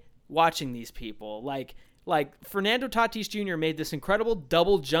enjoy watching these people. Like Fernando Tatis Jr. made this incredible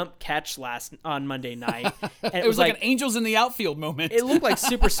double jump catch on Monday night. And it was like an Angels in the Outfield moment. It looked like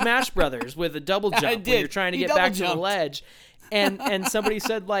Super Smash Brothers with a double jump when you're trying to get back to the ledge. And somebody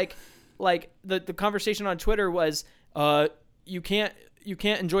said like the conversation on Twitter was, you can't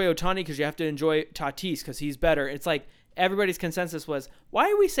enjoy Ohtani because you have to enjoy Tatis because he's better. It's like everybody's consensus was, why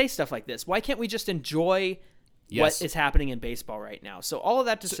do we say stuff like this? Why can't we just enjoy what is happening in baseball right now? So all of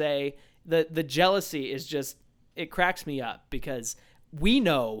that to say, the jealousy is just, it cracks me up because we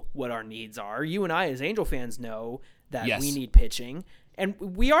know what our needs are. You and I as Angel fans know that we need pitching, and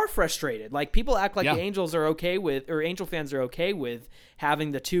we are frustrated. Like, people act like the Angels are okay with, or Angel fans are okay with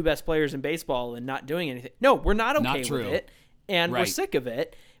having the two best players in baseball and not doing anything. No, we're not okay with it, and we're sick of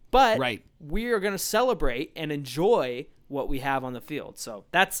it. But we are going to celebrate and enjoy what we have on the field. So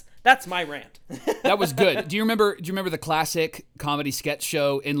that's my rant. That was good. Do you remember the classic comedy sketch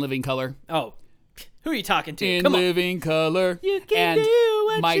show In Living Color? Oh, who are you talking to? In Living Color. You can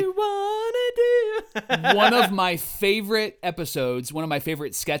do what you want to do. One of my favorite episodes, one of my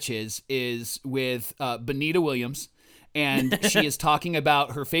favorite sketches is with Benita Williams, and she is talking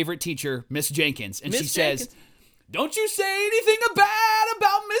about her favorite teacher, Miss Jenkins, and she says, "Don't you say anything bad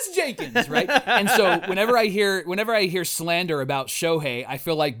about Miss Jenkins," right? And so whenever I hear slander about Shohei, I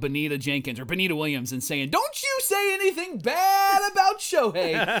feel like Benita Jenkins or Benita Williams and saying, "Don't you say anything bad about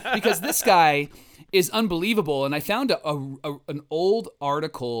Shohei," because this guy is unbelievable. And I found an old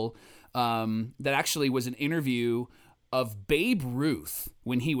article that actually was an interview of Babe Ruth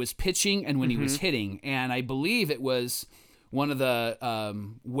when he was pitching and when he was hitting, and I believe it was one of the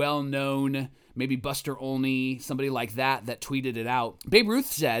well-known, maybe Buster Olney, somebody like that tweeted it out. Babe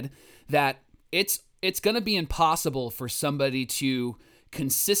Ruth said that it's going to be impossible for somebody to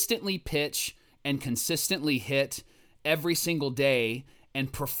consistently pitch and consistently hit every single day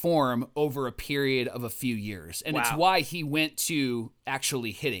and perform over a period of a few years. And it's why he went to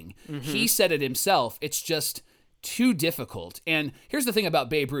actually hitting. He said it himself. It's just too difficult. And here's the thing about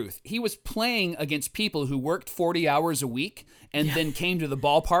Babe Ruth. He was playing against people who worked 40 hours a week and then came to the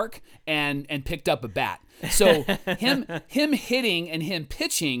ballpark and picked up a bat. So him hitting and him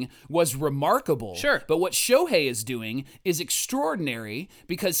pitching was remarkable. Sure. But what Shohei is doing is extraordinary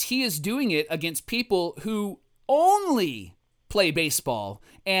because he is doing it against people who only play baseball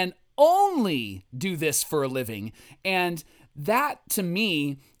and only do this for a living. And that, to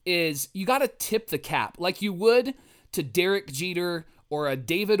me, is you got to tip the cap like you would to Derek Jeter or a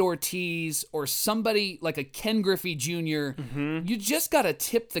David Ortiz or somebody like a Ken Griffey Jr. You just got to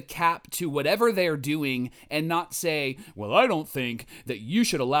tip the cap to whatever they're doing and not say, well, I don't think that you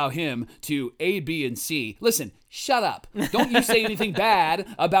should allow him to A, B, and C. Listen, shut up. Don't you say anything bad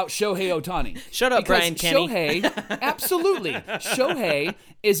about Shohei Ohtani. Shut up, because Brian Kenny. Shohei, absolutely. Shohei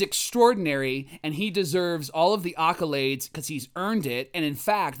is extraordinary, and he deserves all of the accolades because he's earned it. And in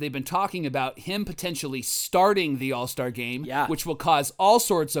fact, they've been talking about him potentially starting the All-Star game, which will cause all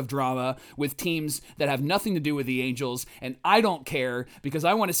sorts of drama with teams that have nothing to do with the Angels. And I don't care because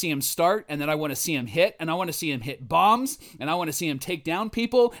I want to see him start, and then I want to see him hit, and I want to see him hit bombs, and I want to see him take down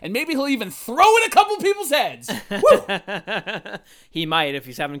people, and maybe he'll even throw in a couple people's heads. He might if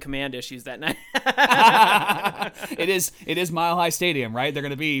he's having command issues that night. It is Mile High Stadium, right? They're going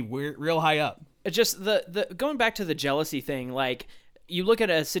to be real high up. Just the going back to the jealousy thing, like you look at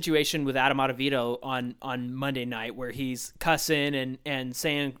a situation with Adam Ottavino on Monday night where he's cussing and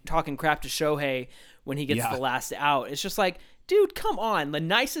talking crap to Shohei when he gets the last out. It's just like, dude, come on, the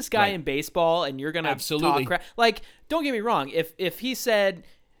nicest guy in baseball, and you're gonna talk crap. Like, don't get me wrong, if he said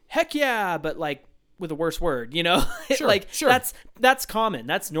heck yeah, but like with a worse word, you know? That's common.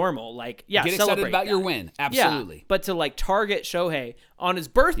 That's normal. Like, get excited about your win. Absolutely. Yeah, but to like target Shohei on his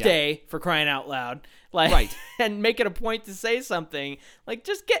birthday for crying out loud, like, and make it a point to say something, like,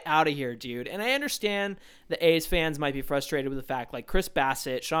 just get out of here, dude. And I understand the A's fans might be frustrated with the fact, like, Chris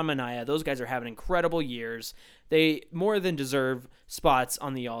Bassett, Sean Manaea, those guys are having incredible years. They more than deserve spots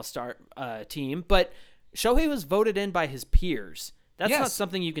on the All-Star team, but Shohei was voted in by his peers. That's not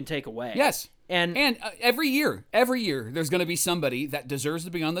something you can take away. Yes. And every year, there's going to be somebody that deserves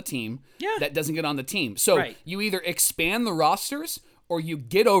to be on the team that doesn't get on the team. So you either expand the rosters or you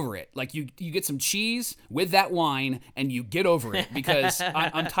get over it. Like you get some cheese with that wine and you get over it because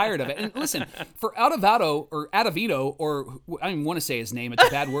I'm tired of it. And listen, for Adavito, or I don't even want to say his name. It's a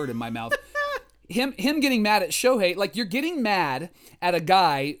bad word in my mouth. Him getting mad at Shohei, like you're getting mad at a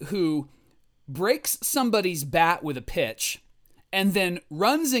guy who breaks somebody's bat with a pitch and then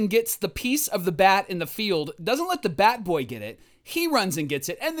runs and gets the piece of the bat in the field, doesn't let the bat boy get it. He runs and gets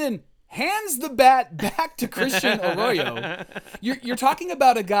it and then hands the bat back to Christian Arroyo. You're talking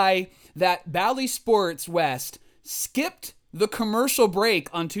about a guy that Bally Sports West skipped the commercial break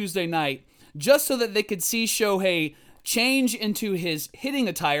on Tuesday night just so that they could see Shohei change into his hitting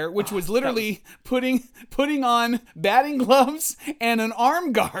attire, which was literally putting on batting gloves and an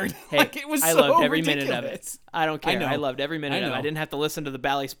arm guard. Hey, like it was I so loved every ridiculous. minute of it. I don't care. I loved every minute of it. I didn't have to listen to the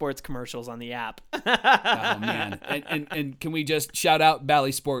Bally Sports commercials on the app. Oh man! And can we just shout out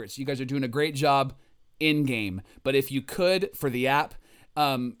Bally Sports? You guys are doing a great job in game. But if you could for the app,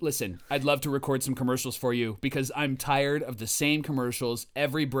 listen, I'd love to record some commercials for you because I'm tired of the same commercials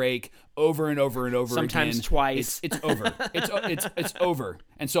every break over and over and over Sometimes again. twice. It's over. It's over.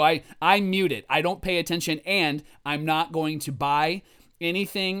 And so I mute it. I don't pay attention, and I'm not going to buy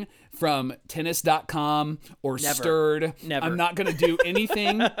anything from tennis.com or Stirred. Never. I'm not going to do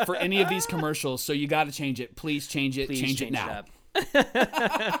anything for any of these commercials. So you got to change it. Please change it. Change it now.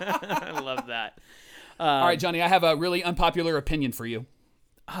 I love that. All right, Johnny, I have a really unpopular opinion for you.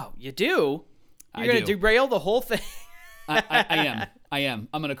 Oh, you do? You're going to do. derail the whole thing? I am.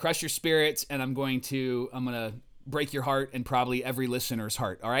 I'm going to crush your spirits, and I'm going to break your heart and probably every listener's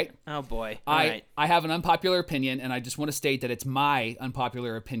heart, all right? Oh, boy. I have an unpopular opinion, and I just want to state that it's my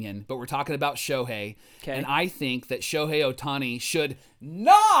unpopular opinion, but we're talking about Shohei, and I think that Shohei Ohtani should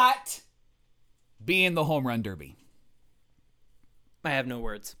not be in the home run derby. I have no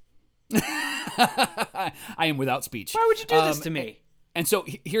words. I am without speech. Why would you do this to me? And so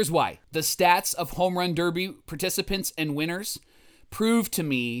here's why. The stats of home run derby participants and winners prove to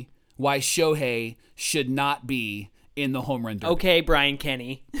me why Shohei should not be in the home run derby. Okay, Brian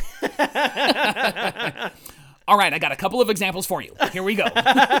Kenny. All right, I got a couple of examples for you. Here we go.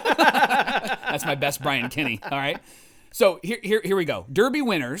 That's my best Brian Kenny. All right. So here we go. Derby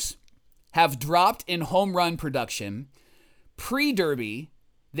winners have dropped in home run production. Pre-derby,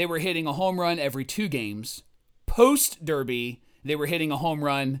 they were hitting a home run every 2 games. Post-derby, they were hitting a home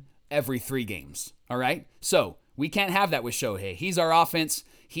run every 3 games. All right? So we can't have that with Shohei. He's our offense.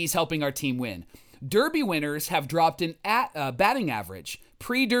 He's helping our team win. Derby winners have dropped in batting average.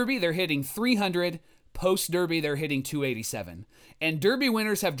 Pre-derby, they're hitting 300. Post-derby, they're hitting 287. And derby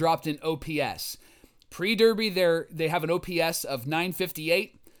winners have dropped in OPS. Pre-derby, they have an OPS of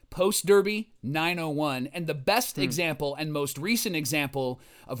 958. Post-derby, 901. And the best example and most recent example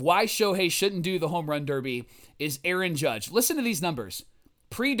of why Shohei shouldn't do the home run derby is Aaron Judge. Listen to these numbers.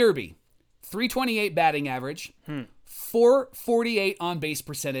 Pre-derby, 328 batting average, 448 on-base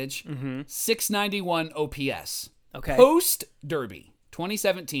percentage, 691 OPS. Okay. Post-derby,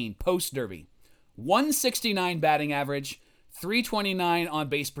 2017, post-derby, 169 batting average, 329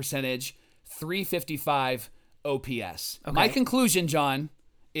 on-base percentage, 355 OPS. Okay. My conclusion, John,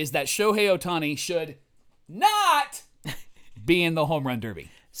 is that Shohei Ohtani should not be in the home run derby.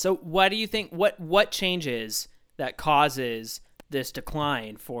 So what do you think, what changes that causes this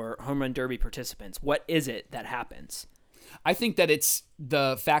decline for home run derby participants? What is it that happens? I think that it's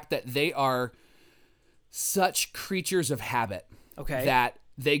the fact that they are such creatures of habit. Okay. That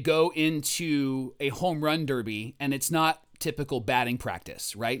they go into a home run derby and it's not typical batting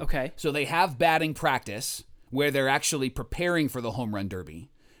practice, right? Okay. So they have batting practice where they're actually preparing for the home run derby.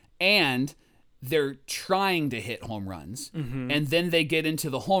 And they're trying to hit home runs. And then they get into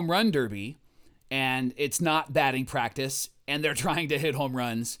the home run derby, and it's not batting practice, and they're trying to hit home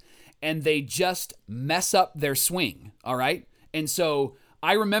runs, and they just mess up their swing, all right? And so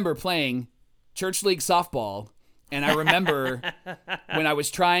I remember playing church league softball, and I remember when I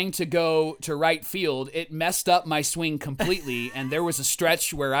was trying to go to right field, it messed up my swing completely, and there was a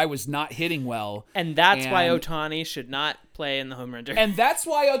stretch where I was not hitting well. And that's why Ohtani should not play in the home run derby. And that's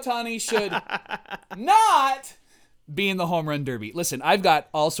why Ohtani should not be in the home run derby. Listen, I've got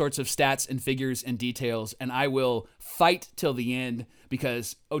all sorts of stats and figures and details, and I will fight till the end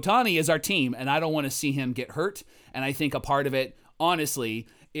because Ohtani is our team, and I don't want to see him get hurt. And I think a part of it, honestly,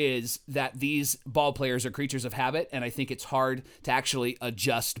 is that these ball players are creatures of habit, and I think it's hard to actually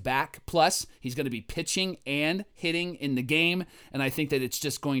adjust back. Plus, he's going to be pitching and hitting in the game, and I think that it's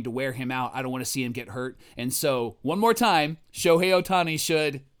just going to wear him out. I don't want to see him get hurt. And so, one more time, Shohei Ohtani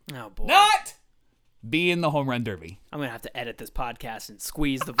should not be in the home run derby. I'm going to have to edit this podcast and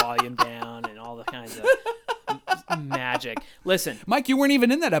squeeze the volume down and all the kinds of Magic. Listen, Mike, you weren't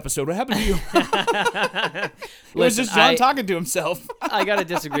even in that episode. What happened to you? It was just John talking to himself. I got to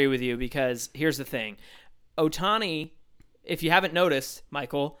disagree with you because here's the thing. Ohtani, if you haven't noticed,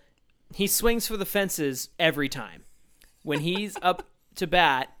 Michael, he swings for the fences every time. When he's up to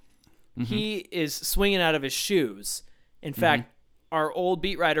bat, he is swinging out of his shoes. In fact, our old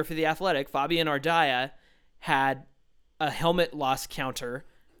beat writer for The Athletic, Fabian Ardaya, had a helmet loss counter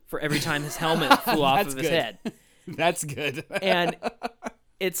for every time his helmet flew off of his head. That's good. And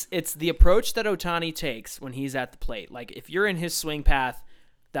it's the approach that Ohtani takes when he's at the plate. Like, if you're in his swing path,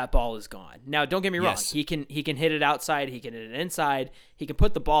 that ball is gone. Now, don't get me wrong. He can hit it outside. He can hit it inside. He can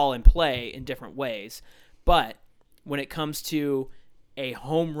put the ball in play in different ways. But when it comes to a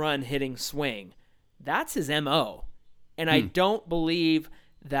home run hitting swing, that's his MO. And I don't believe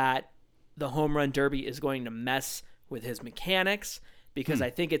that the home run derby is going to mess with his mechanics, because I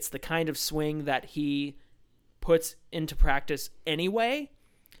think it's the kind of swing that he puts into practice anyway.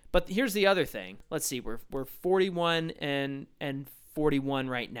 But here's the other thing. Let's see. We're 41 and 41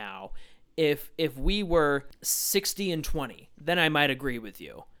 right now. If we were 60 and 20, then I might agree with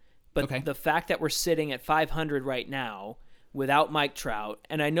you. But the fact that we're sitting at 500 right now without Mike Trout,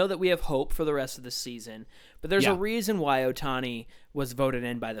 and I know that we have hope for the rest of the season, but there's a reason why Ohtani was voted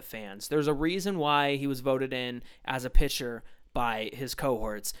in by the fans. There's a reason why he was voted in as a pitcher by his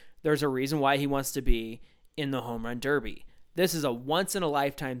cohorts. There's a reason why he wants to be in the home run derby. This is a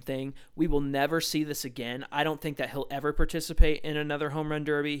once-in-a-lifetime thing. We will never see this again. I don't think that he'll ever participate in another home run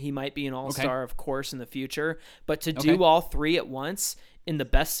derby. He might be an all-star, of course, in the future. But to do all three at once in the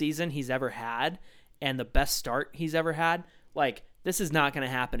best season he's ever had and the best start he's ever had, like, this is not going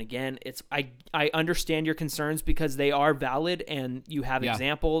to happen again. I understand your concerns because they are valid and you have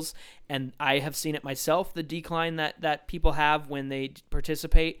examples, and I have seen it myself, the decline that people have when they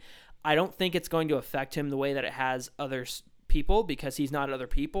participate. I don't think it's going to affect him the way that it has other people because he's not other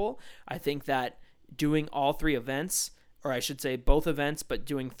people. I think that doing all three events, or I should say both events, but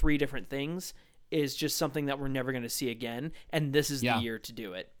doing three different things is just something that we're never going to see again, and this is the year to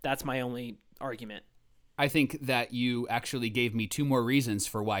do it. That's my only argument. I think that you actually gave me two more reasons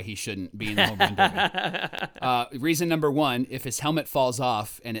for why he shouldn't be in the home run derby. Reason number one, if his helmet falls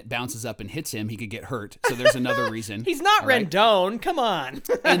off and it bounces up and hits him, he could get hurt. So there's another reason. He's not Rendon. Come on.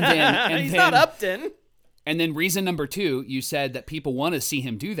 He's not Upton. And then reason number two, you said that people want to see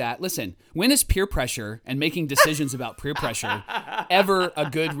him do that. Listen, when is peer pressure and making decisions about peer pressure ever a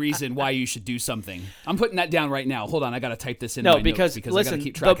good reason why you should do something? I'm putting that down right now. Hold on, I got to type this in. Because listen, I got to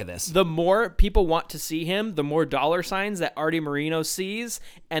keep track of this. The more people want to see him, the more dollar signs that Artie Moreno sees,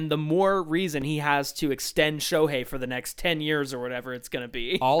 and the more reason he has to extend Shohei for the next 10 years or whatever it's going to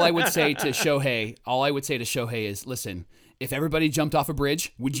be. All I would say to Shohei is, listen, if everybody jumped off a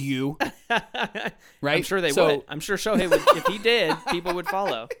bridge, would you? Right? I'm sure they would. I'm sure Shohei would. If he did, people would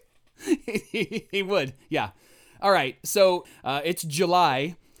follow. He would. Yeah. All right. So it's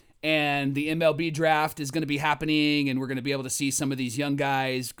July, and the MLB draft is going to be happening, and we're going to be able to see some of these young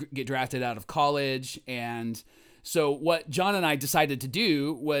guys get drafted out of college. And so what John and I decided to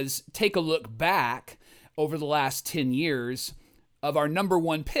do was take a look back over the last 10 years of our number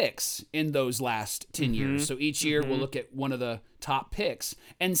one picks in those last 10 years. So each year we'll look at one of the top picks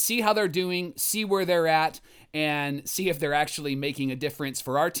and see how they're doing, see where they're at, and see if they're actually making a difference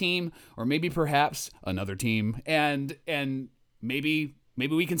for our team or maybe perhaps another team. And maybe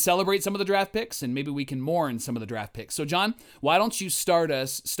we can celebrate some of the draft picks and maybe we can mourn some of the draft picks. So John, why don't you start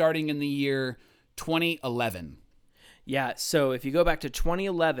us starting in the year 2011? Yeah, so if you go back to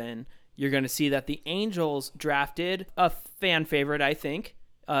 2011, you're going to see that the Angels drafted a fan favorite, I think,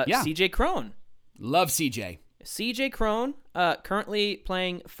 C.J. Cron. Love C.J. C.J. Cron, currently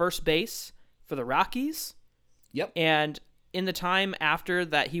playing first base for the Rockies. Yep. And in the time after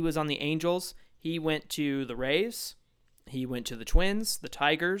that he was on the Angels, he went to the Rays, he went to the Twins, the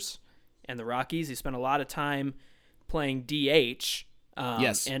Tigers, and the Rockies. He spent a lot of time playing DH.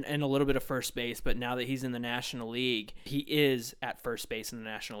 Yes. And a little bit of first base, but now that he's in the National League, he is at first base in the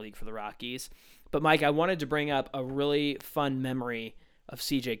National League for the Rockies. But Mike, I wanted to bring up a really fun memory of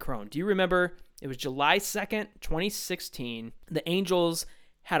C.J. Cron. Do you remember? It was July 2nd, 2016. The Angels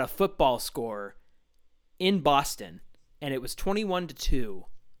had a football score in Boston, and it was 21-2,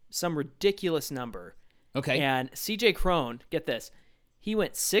 some ridiculous number. Okay. And C.J. Cron, get this, he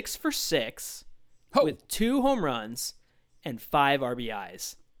went 6 for 6 with 2 home runs and 5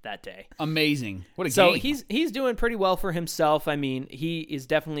 RBIs. that day. Amazing. What a so game. he's doing pretty well for himself. I mean, he is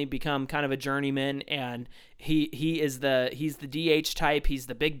definitely become kind of a journeyman, and he's the DH type. He's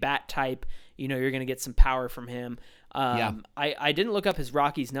the big bat type. You know, you're going to get some power from him. I didn't look up his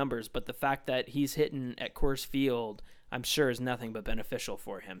Rockies numbers, but the fact that he's hitting at Coors Field, I'm sure is nothing but beneficial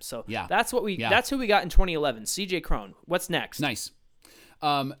for him. So that's who we got in 2011. CJ Cron. What's next? Nice.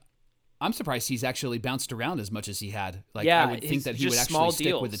 I'm surprised he's actually bounced around as much as he had. Like, I would think that he would actually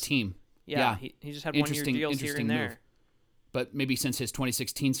stick with the team. Yeah. He just had 1 year deals here and there. Move. But maybe since his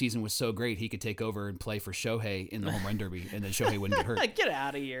 2016 season was so great, he could take over and play for Shohei in the home run derby, and then Shohei wouldn't get hurt. Get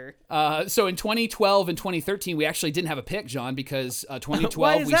out of here. So in 2012 and 2013, we actually didn't have a pick, John, because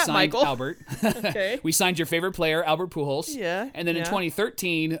 2012 we signed Michael? Albert. Okay. We signed your favorite player, Albert Pujols. Yeah. And then in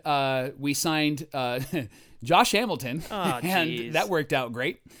 2013, we signed Josh Hamilton, and that worked out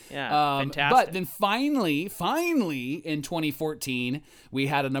great. Yeah, fantastic. But then finally, in 2014, we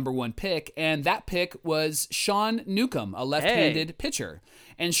had a number 1 pick, and that pick was Sean Newcomb, a left-handed pitcher.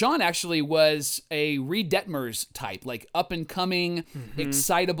 And Sean actually was a Reed Detmers type, like up-and-coming,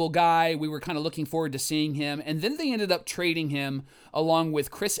 excitable guy. We were kind of looking forward to seeing him. And then they ended up trading him along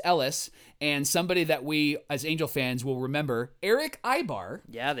with Chris Ellis and somebody that we, as Angel fans, will remember, Eric Ibar.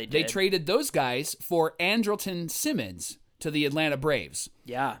 Yeah, they did. They traded those guys for Andrelton Simmons to the Atlanta Braves.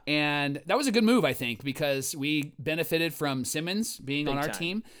 Yeah. And that was a good move, I think, because we benefited from Simmons being on our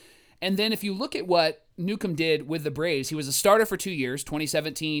team. And then if you look at what Newcomb did with the Braves, he was a starter for 2 years,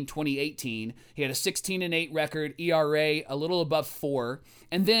 2017, 2018. He had a 16-8 record, ERA a little above 4.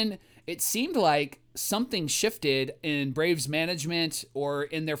 And then it seemed like something shifted in Braves management or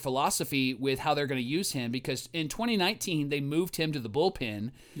in their philosophy with how they're going to use him, because in 2019, they moved him to the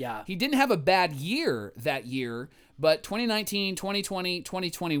bullpen. Yeah. He didn't have a bad year that year, but 2019, 2020,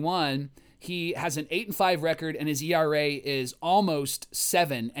 2021, he has an 8-5 record, and his ERA is almost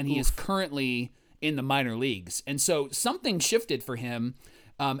 7, and he is currently in the minor leagues. And so something shifted for him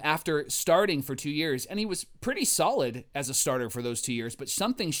after starting for 2 years, and he was pretty solid as a starter for those 2 years, but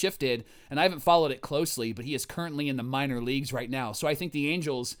something shifted, and I haven't followed it closely, but he is currently in the minor leagues right now. So I think the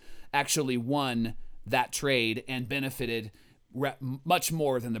Angels actually won that trade and benefited much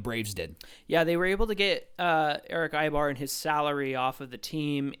more than the Braves did. Yeah, they were able to get Eric Ibar and his salary off of the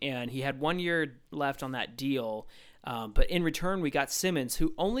team, and he had 1 year left on that deal. But in return, we got Simmons,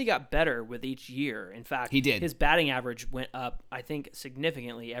 who only got better with each year. In fact, he did. His batting average went up, I think,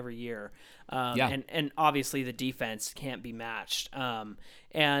 significantly every year. And obviously the defense can't be matched.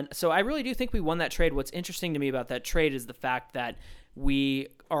 And so I really do think we won that trade. What's interesting to me about that trade is the fact that we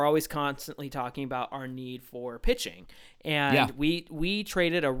are always constantly talking about our need for pitching. And we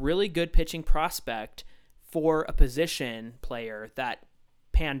traded a really good pitching prospect for a position player that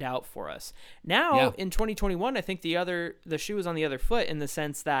panned out for us. Now in 2021, I think the shoe is on the other foot, in the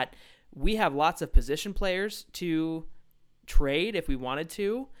sense that we have lots of position players to trade if we wanted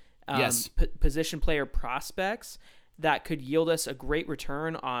to. Position player prospects that could yield us a great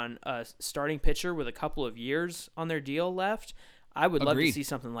return on a starting pitcher with a couple of years on their deal left. I would love to see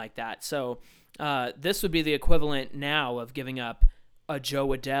something like that. So this would be the equivalent now of giving up a Joe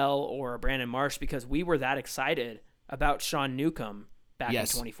Adell or a Brandon Marsh, because we were that excited about Sean Newcomb back in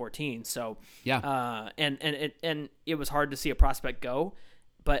 2014. So and it was hard to see a prospect go,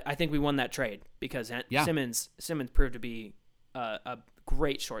 but I think we won that trade because Simmons proved to be a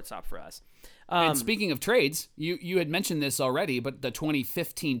great shortstop for us. And speaking of trades, you had mentioned this already, but the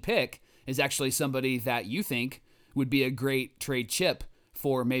 2015 pick is actually somebody that you think would be a great trade chip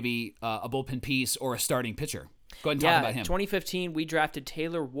for maybe a bullpen piece or a starting pitcher. Go ahead and talk about him. 2015, we drafted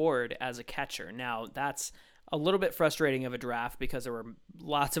Taylor Ward as a catcher. Now, that's a little bit frustrating of a draft because there were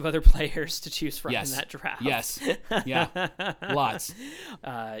lots of other players to choose from in that draft. Yes. Yeah. Lots.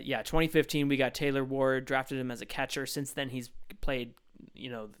 2015, we got Taylor Ward, drafted him as a catcher. Since then, he's played,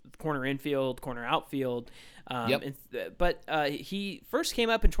 corner infield, corner outfield. But he first came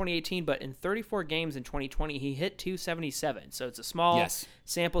up in 2018, but in 34 games in 2020, he hit 277. So it's a small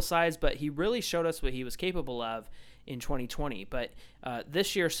sample size, but he really showed us what he was capable of in 2020. But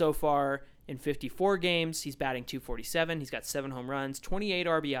this year so far, in 54 games, he's batting 247. He's got 7 home runs, 28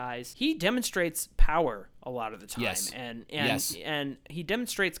 RBIs. He demonstrates power a lot of the time, and he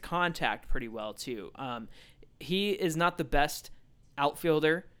demonstrates contact pretty well too. He is not the best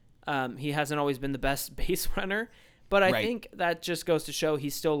outfielder. He hasn't always been the best base runner, but I think that just goes to show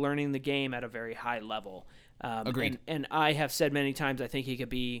he's still learning the game at a very high level. Agreed. And I have said many times I think he could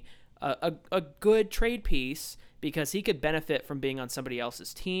be a good trade piece because he could benefit from being on somebody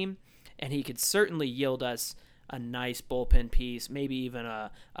else's team, and he could certainly yield us a nice bullpen piece, maybe even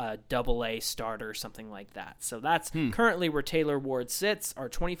a double-A starter, something like that. So that's currently where Taylor Ward sits, our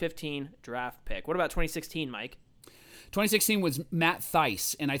 2015 draft pick. What about 2016, Mike? 2016 was Matt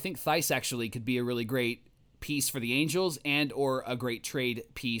Thaiss, and I think Thaiss actually could be a really great piece for the Angels and or a great trade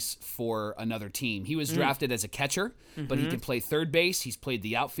piece for another team. He was drafted as a catcher, but he can play third base. He's played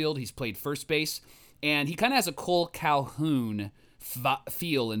the outfield. He's played first base. And he kind of has a Cole Calhoun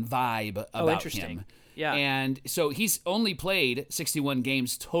feel and vibe about him. Yeah. And so he's only played 61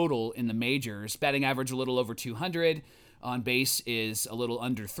 games total in the majors, batting average a little over 200. On base is a little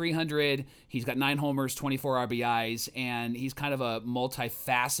under 300. He's got 9 homers, 24 RBIs, and he's kind of a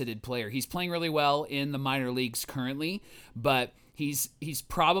multifaceted player. He's playing really well in the minor leagues currently, but he's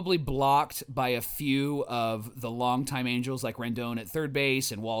probably blocked by a few of the longtime Angels like Rendon at third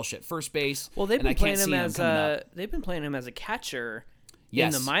base and Walsh at first base. Well, they've been playing him as a catcher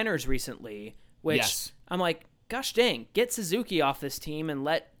in the minors recently, which I'm like, gosh dang, get Suzuki off this team and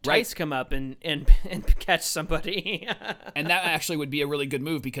let Thaiss come up and catch somebody. And that actually would be a really good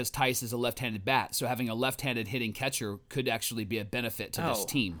move because Thaiss is a left-handed bat. So having a left-handed hitting catcher could actually be a benefit to this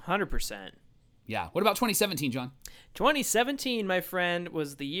team. 100%. Yeah. What about 2017, John? 2017, my friend,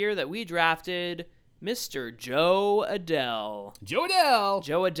 was the year that we drafted Mr. Jo Adell. Jo Adell.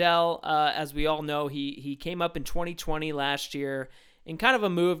 Jo Adell, as we all know, he came up in 2020 last year in kind of a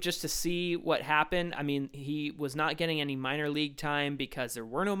move just to see what happened. I mean, he was not getting any minor league time because there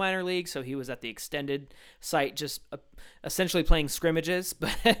were no minor leagues, so he was at the extended site just essentially playing scrimmages.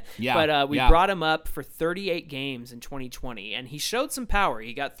 But we brought him up for 38 games in 2020, and he showed some power.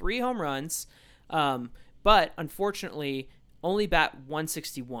 He got 3 home runs, but unfortunately only bat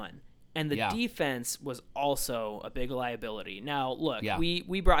 161. And the defense was also a big liability. Now, look,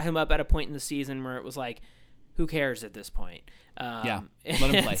 we brought him up at a point in the season where it was like, who cares at this point? Let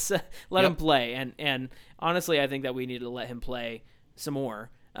him play. Let him play. And honestly, I think that we need to let him play some more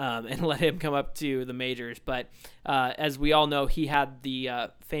and let him come up to the majors. But as we all know, he had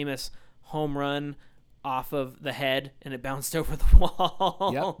the famous home run off of the head, and it bounced over the wall.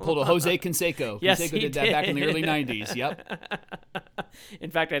 Yep, pulled a Jose Canseco. Yes, Canseco did that back in the early 90s. Yep.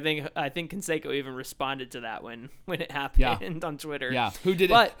 In fact, I think Canseco even responded to that when it happened on Twitter. Yeah, who did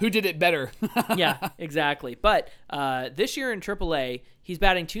it better? Yeah, exactly. But this year in AAA, he's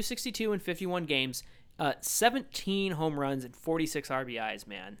batting .262 in 51 games, 17 home runs and 46 RBIs,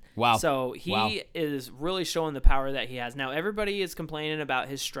 man. Wow. So he is really showing the power that he has. Now, everybody is complaining about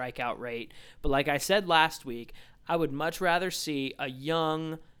his strikeout rate, but like I said last week, I would much rather see a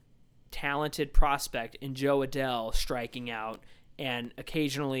young, talented prospect in Jo Adell striking out and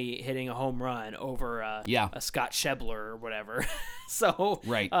occasionally hitting a home run over a Scott Schebler or whatever. So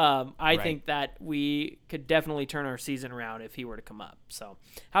I think that we could definitely turn our season around if he were to come up. So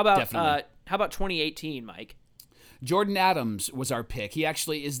how about 2018, Mike? Jordan Adams was our pick. He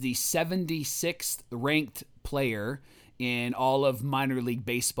actually is the 76th ranked player in all of minor league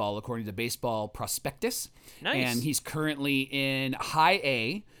baseball, according to Baseball Prospectus. Nice. And he's currently in High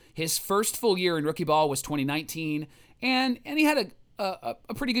A. His first full year in rookie ball was 2019, and he had a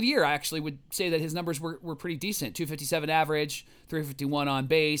pretty good year. I actually would say that his numbers were pretty decent. 257 average, 351 on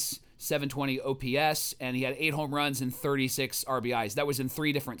base, 720 OPS, and he had 8 home runs and 36 RBIs. That was in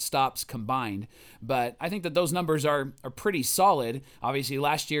 3 different stops combined. But I think that those numbers are pretty solid. Obviously,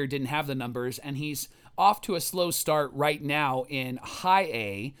 last year didn't have the numbers, and he's off to a slow start right now in High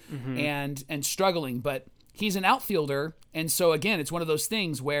A and struggling. But he's an outfielder, and so, again, it's one of those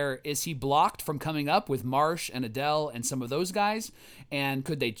things where is he blocked from coming up with Marsh and Adell and some of those guys? And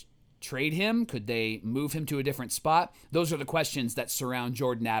could they trade him? Could they move him to a different spot? Those are the questions that surround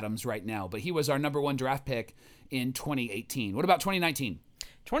Jordan Adams right now. But he was our number 1 draft pick in 2018. What about 2019?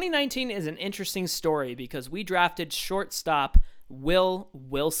 2019 is an interesting story because we drafted shortstop Will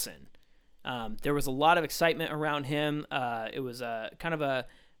Wilson. There was a lot of excitement around him. It was kind of a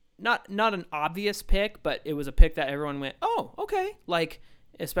not an obvious pick, but it was a pick that everyone went, oh, okay, like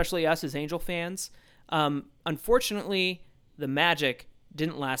especially us as Angel fans. Unfortunately, the magic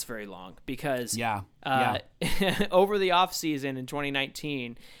didn't last very long because over the offseason in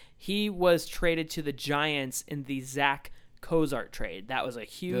 2019, he was traded to the Giants in the Zach Cozart trade. That was a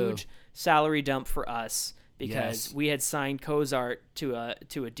huge salary dump for us because we had signed Cozart to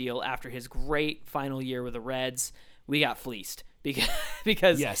a deal after his great final year with the Reds. We got fleeced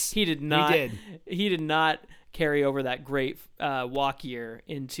because he did not carry over that great walk year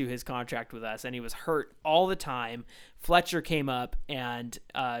into his contract with us, and he was hurt all the time. Fletcher came up and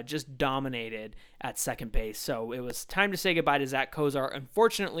just dominated at second base, so it was time to say goodbye to Zach Cozart.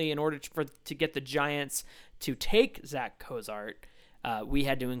 Unfortunately, in order to get the Giants to take Zach Cozart, we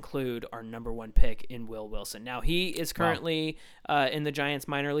had to include our number 1 pick in Will Wilson. Now, he is currently in the Giants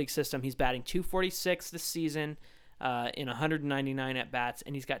minor league system. He's batting .246 this season in 199 at-bats,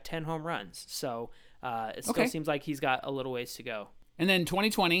 and he's got 10 home runs. So it still seems like he's got a little ways to go. And then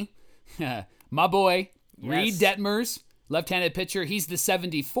 2020, my boy, Reed Detmers, left-handed pitcher. He's the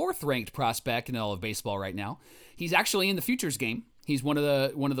 74th ranked prospect in all of baseball right now. He's actually in the Futures game. He's one of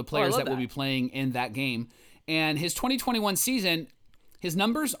the players that will be playing in that game. And his 2021 season, his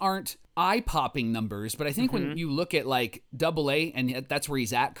numbers aren't eye-popping numbers, but I think when you look at like AA, and that's where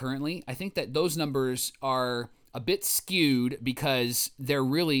he's at currently, I think that those numbers are a bit skewed because they're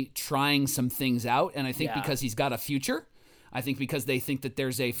really trying some things out. And I think because he's got a future, I think because they think that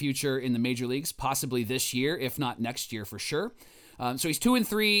there's a future in the major leagues, possibly this year, if not next year for sure. So he's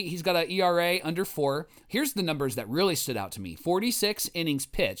 2-3. He's got an ERA under 4. Here's the numbers that really stood out to me. 46 innings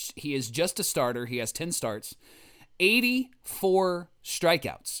pitched. He is just a starter. He has 10 starts. 84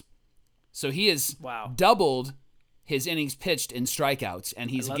 strikeouts. So he has doubled his innings pitched in strikeouts, and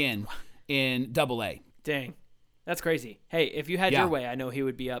he's again in AA. Dang. That's crazy. Hey, if you had your way, I know he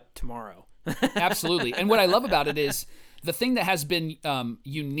would be up tomorrow. Absolutely. And what I love about it is the thing that has been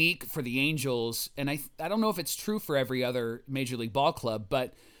unique for the Angels, and I don't know if it's true for every other Major League Ball club,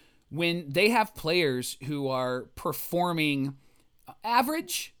 but when they have players who are performing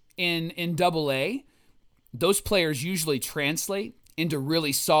average in AA, those players usually translate into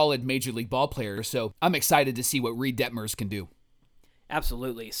really solid Major League Ball players. So I'm excited to see what Reed Detmers can do.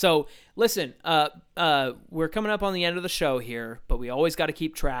 Absolutely. So listen, we're coming up on the end of the show here, but we always got to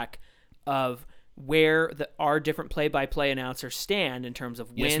keep track of where our different play-by-play announcers stand in terms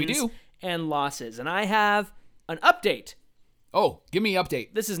of wins and losses. And I have an update. Oh, give me an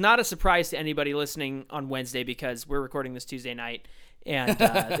update. This is not a surprise to anybody listening on Wednesday because we're recording this Tuesday night, and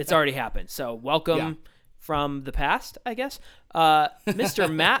it's already happened. So welcome from the past, I guess.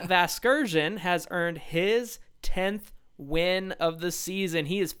 Mr. Matt Vasgersian has earned his 10th win of the season.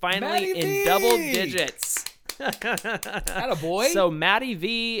 He is finally in double digits. Attaboy. So Matty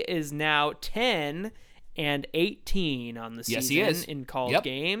V is now 10 and 18 on the season he is. in called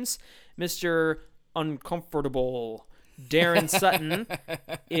games. Mr. Uncomfortable Darren Sutton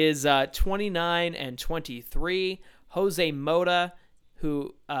is 29 and 23. Jose Mota,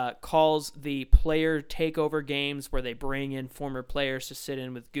 who calls the player takeover games where they bring in former players to sit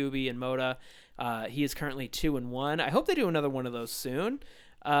in with Gooby and Mota. He is currently 2-1. I hope they do another one of those soon.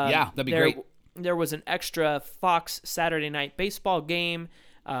 That'd be great. There was an extra Fox Saturday Night Baseball game,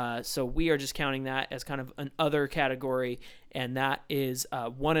 so we are just counting that as kind of an other category, and that is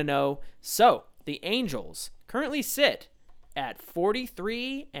 1-0. So the Angels currently sit at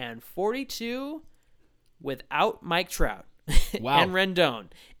 43 and 42 without Mike Trout and Rendon.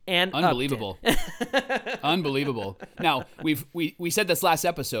 And unbelievable. Unbelievable. Now, we said this last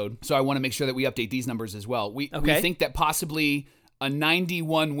episode, so I want to make sure that we update these numbers as well. We think that possibly a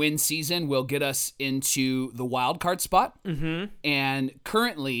 91-win season will get us into the wild card spot. Mm-hmm. And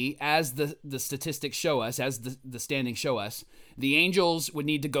currently, as the statistics show us, as the standings show us, the Angels would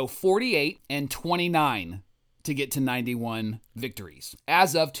need to go 48 and 29 to get to 91 victories.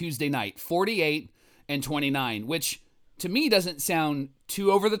 As of Tuesday night, 48 and 29, which to me doesn't sound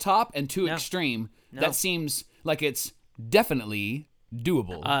too over the top and too extreme. No. That seems like it's definitely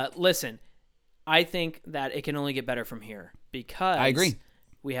doable. Listen, I think that it can only get better from here because I agree.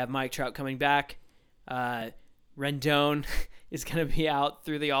 We have Mike Trout coming back. Rendon is going to be out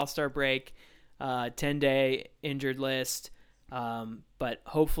through the All-Star break, 10-day injured list. But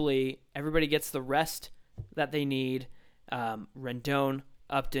hopefully everybody gets the rest that they need. Rendon,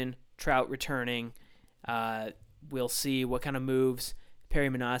 Upton, Trout returning. We'll see what kind of moves Perry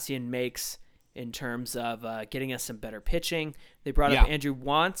Minasian makes in terms of getting us some better pitching. They brought up Andrew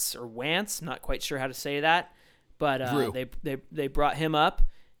Wantz, not quite sure how to say that, but they brought him up,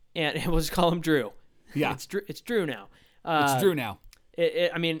 and we'll just call him Drew. Yeah, it's Drew now. It's Drew now.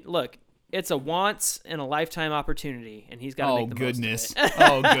 I mean, look, it's a once in a lifetime opportunity, and he's got to make the most of it.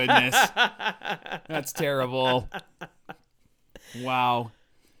 Oh goodness, that's terrible. Wow.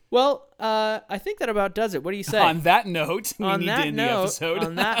 Well, I think that about does it. What do you say? On that note, we need to end the episode.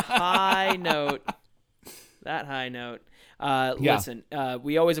 On that high note, listen,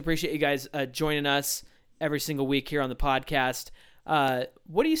 we always appreciate you guys joining us every single week here on the podcast.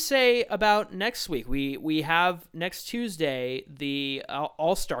 What do you say about next week? We have next Tuesday the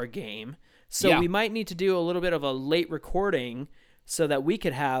All-Star game, so we might need to do a little bit of a late recording so that we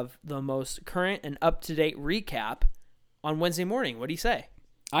could have the most current and up-to-date recap on Wednesday morning. What do you say?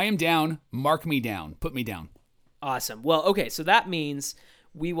 I am down. Mark me down. Put me down. Awesome. Well, okay, so that means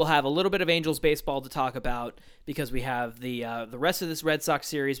we will have a little bit of Angels baseball to talk about because we have the rest of this Red Sox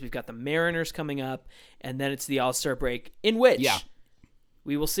series. We've got the Mariners coming up, and then it's the All-Star break in which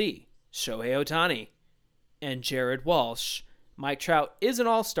we will see Shohei Ohtani and Jared Walsh. Mike Trout is an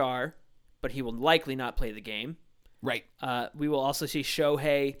All-Star, but he will likely not play the game. Right. We will also see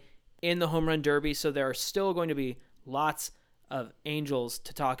Shohei in the Home Run Derby, so there are still going to be lots of Angels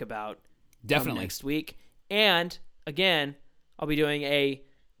to talk about. Definitely. Next week. And, again, I'll be doing a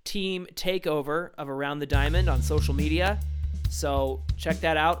team takeover of Around the Diamond on social media. So check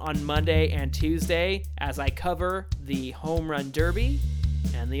that out on Monday and Tuesday as I cover the Home Run Derby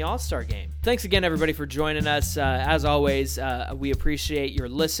and the All-Star Game. Thanks again, everybody, for joining us. As always, we appreciate your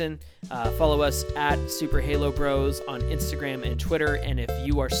listen. Follow us at Super Halo Bros on Instagram and Twitter. And if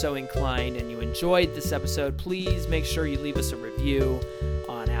you are so inclined and you enjoyed this episode, please make sure you leave us a review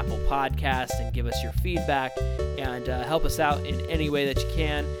on Apple Podcast and give us your feedback and help us out in any way that you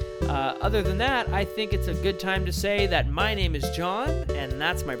can. Other than that, I think it's a good time to say that my name is John, and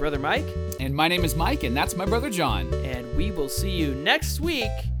that's my brother Mike. And my name is Mike, and that's my brother John. And we will see you next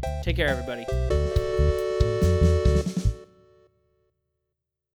week. Take care, everybody.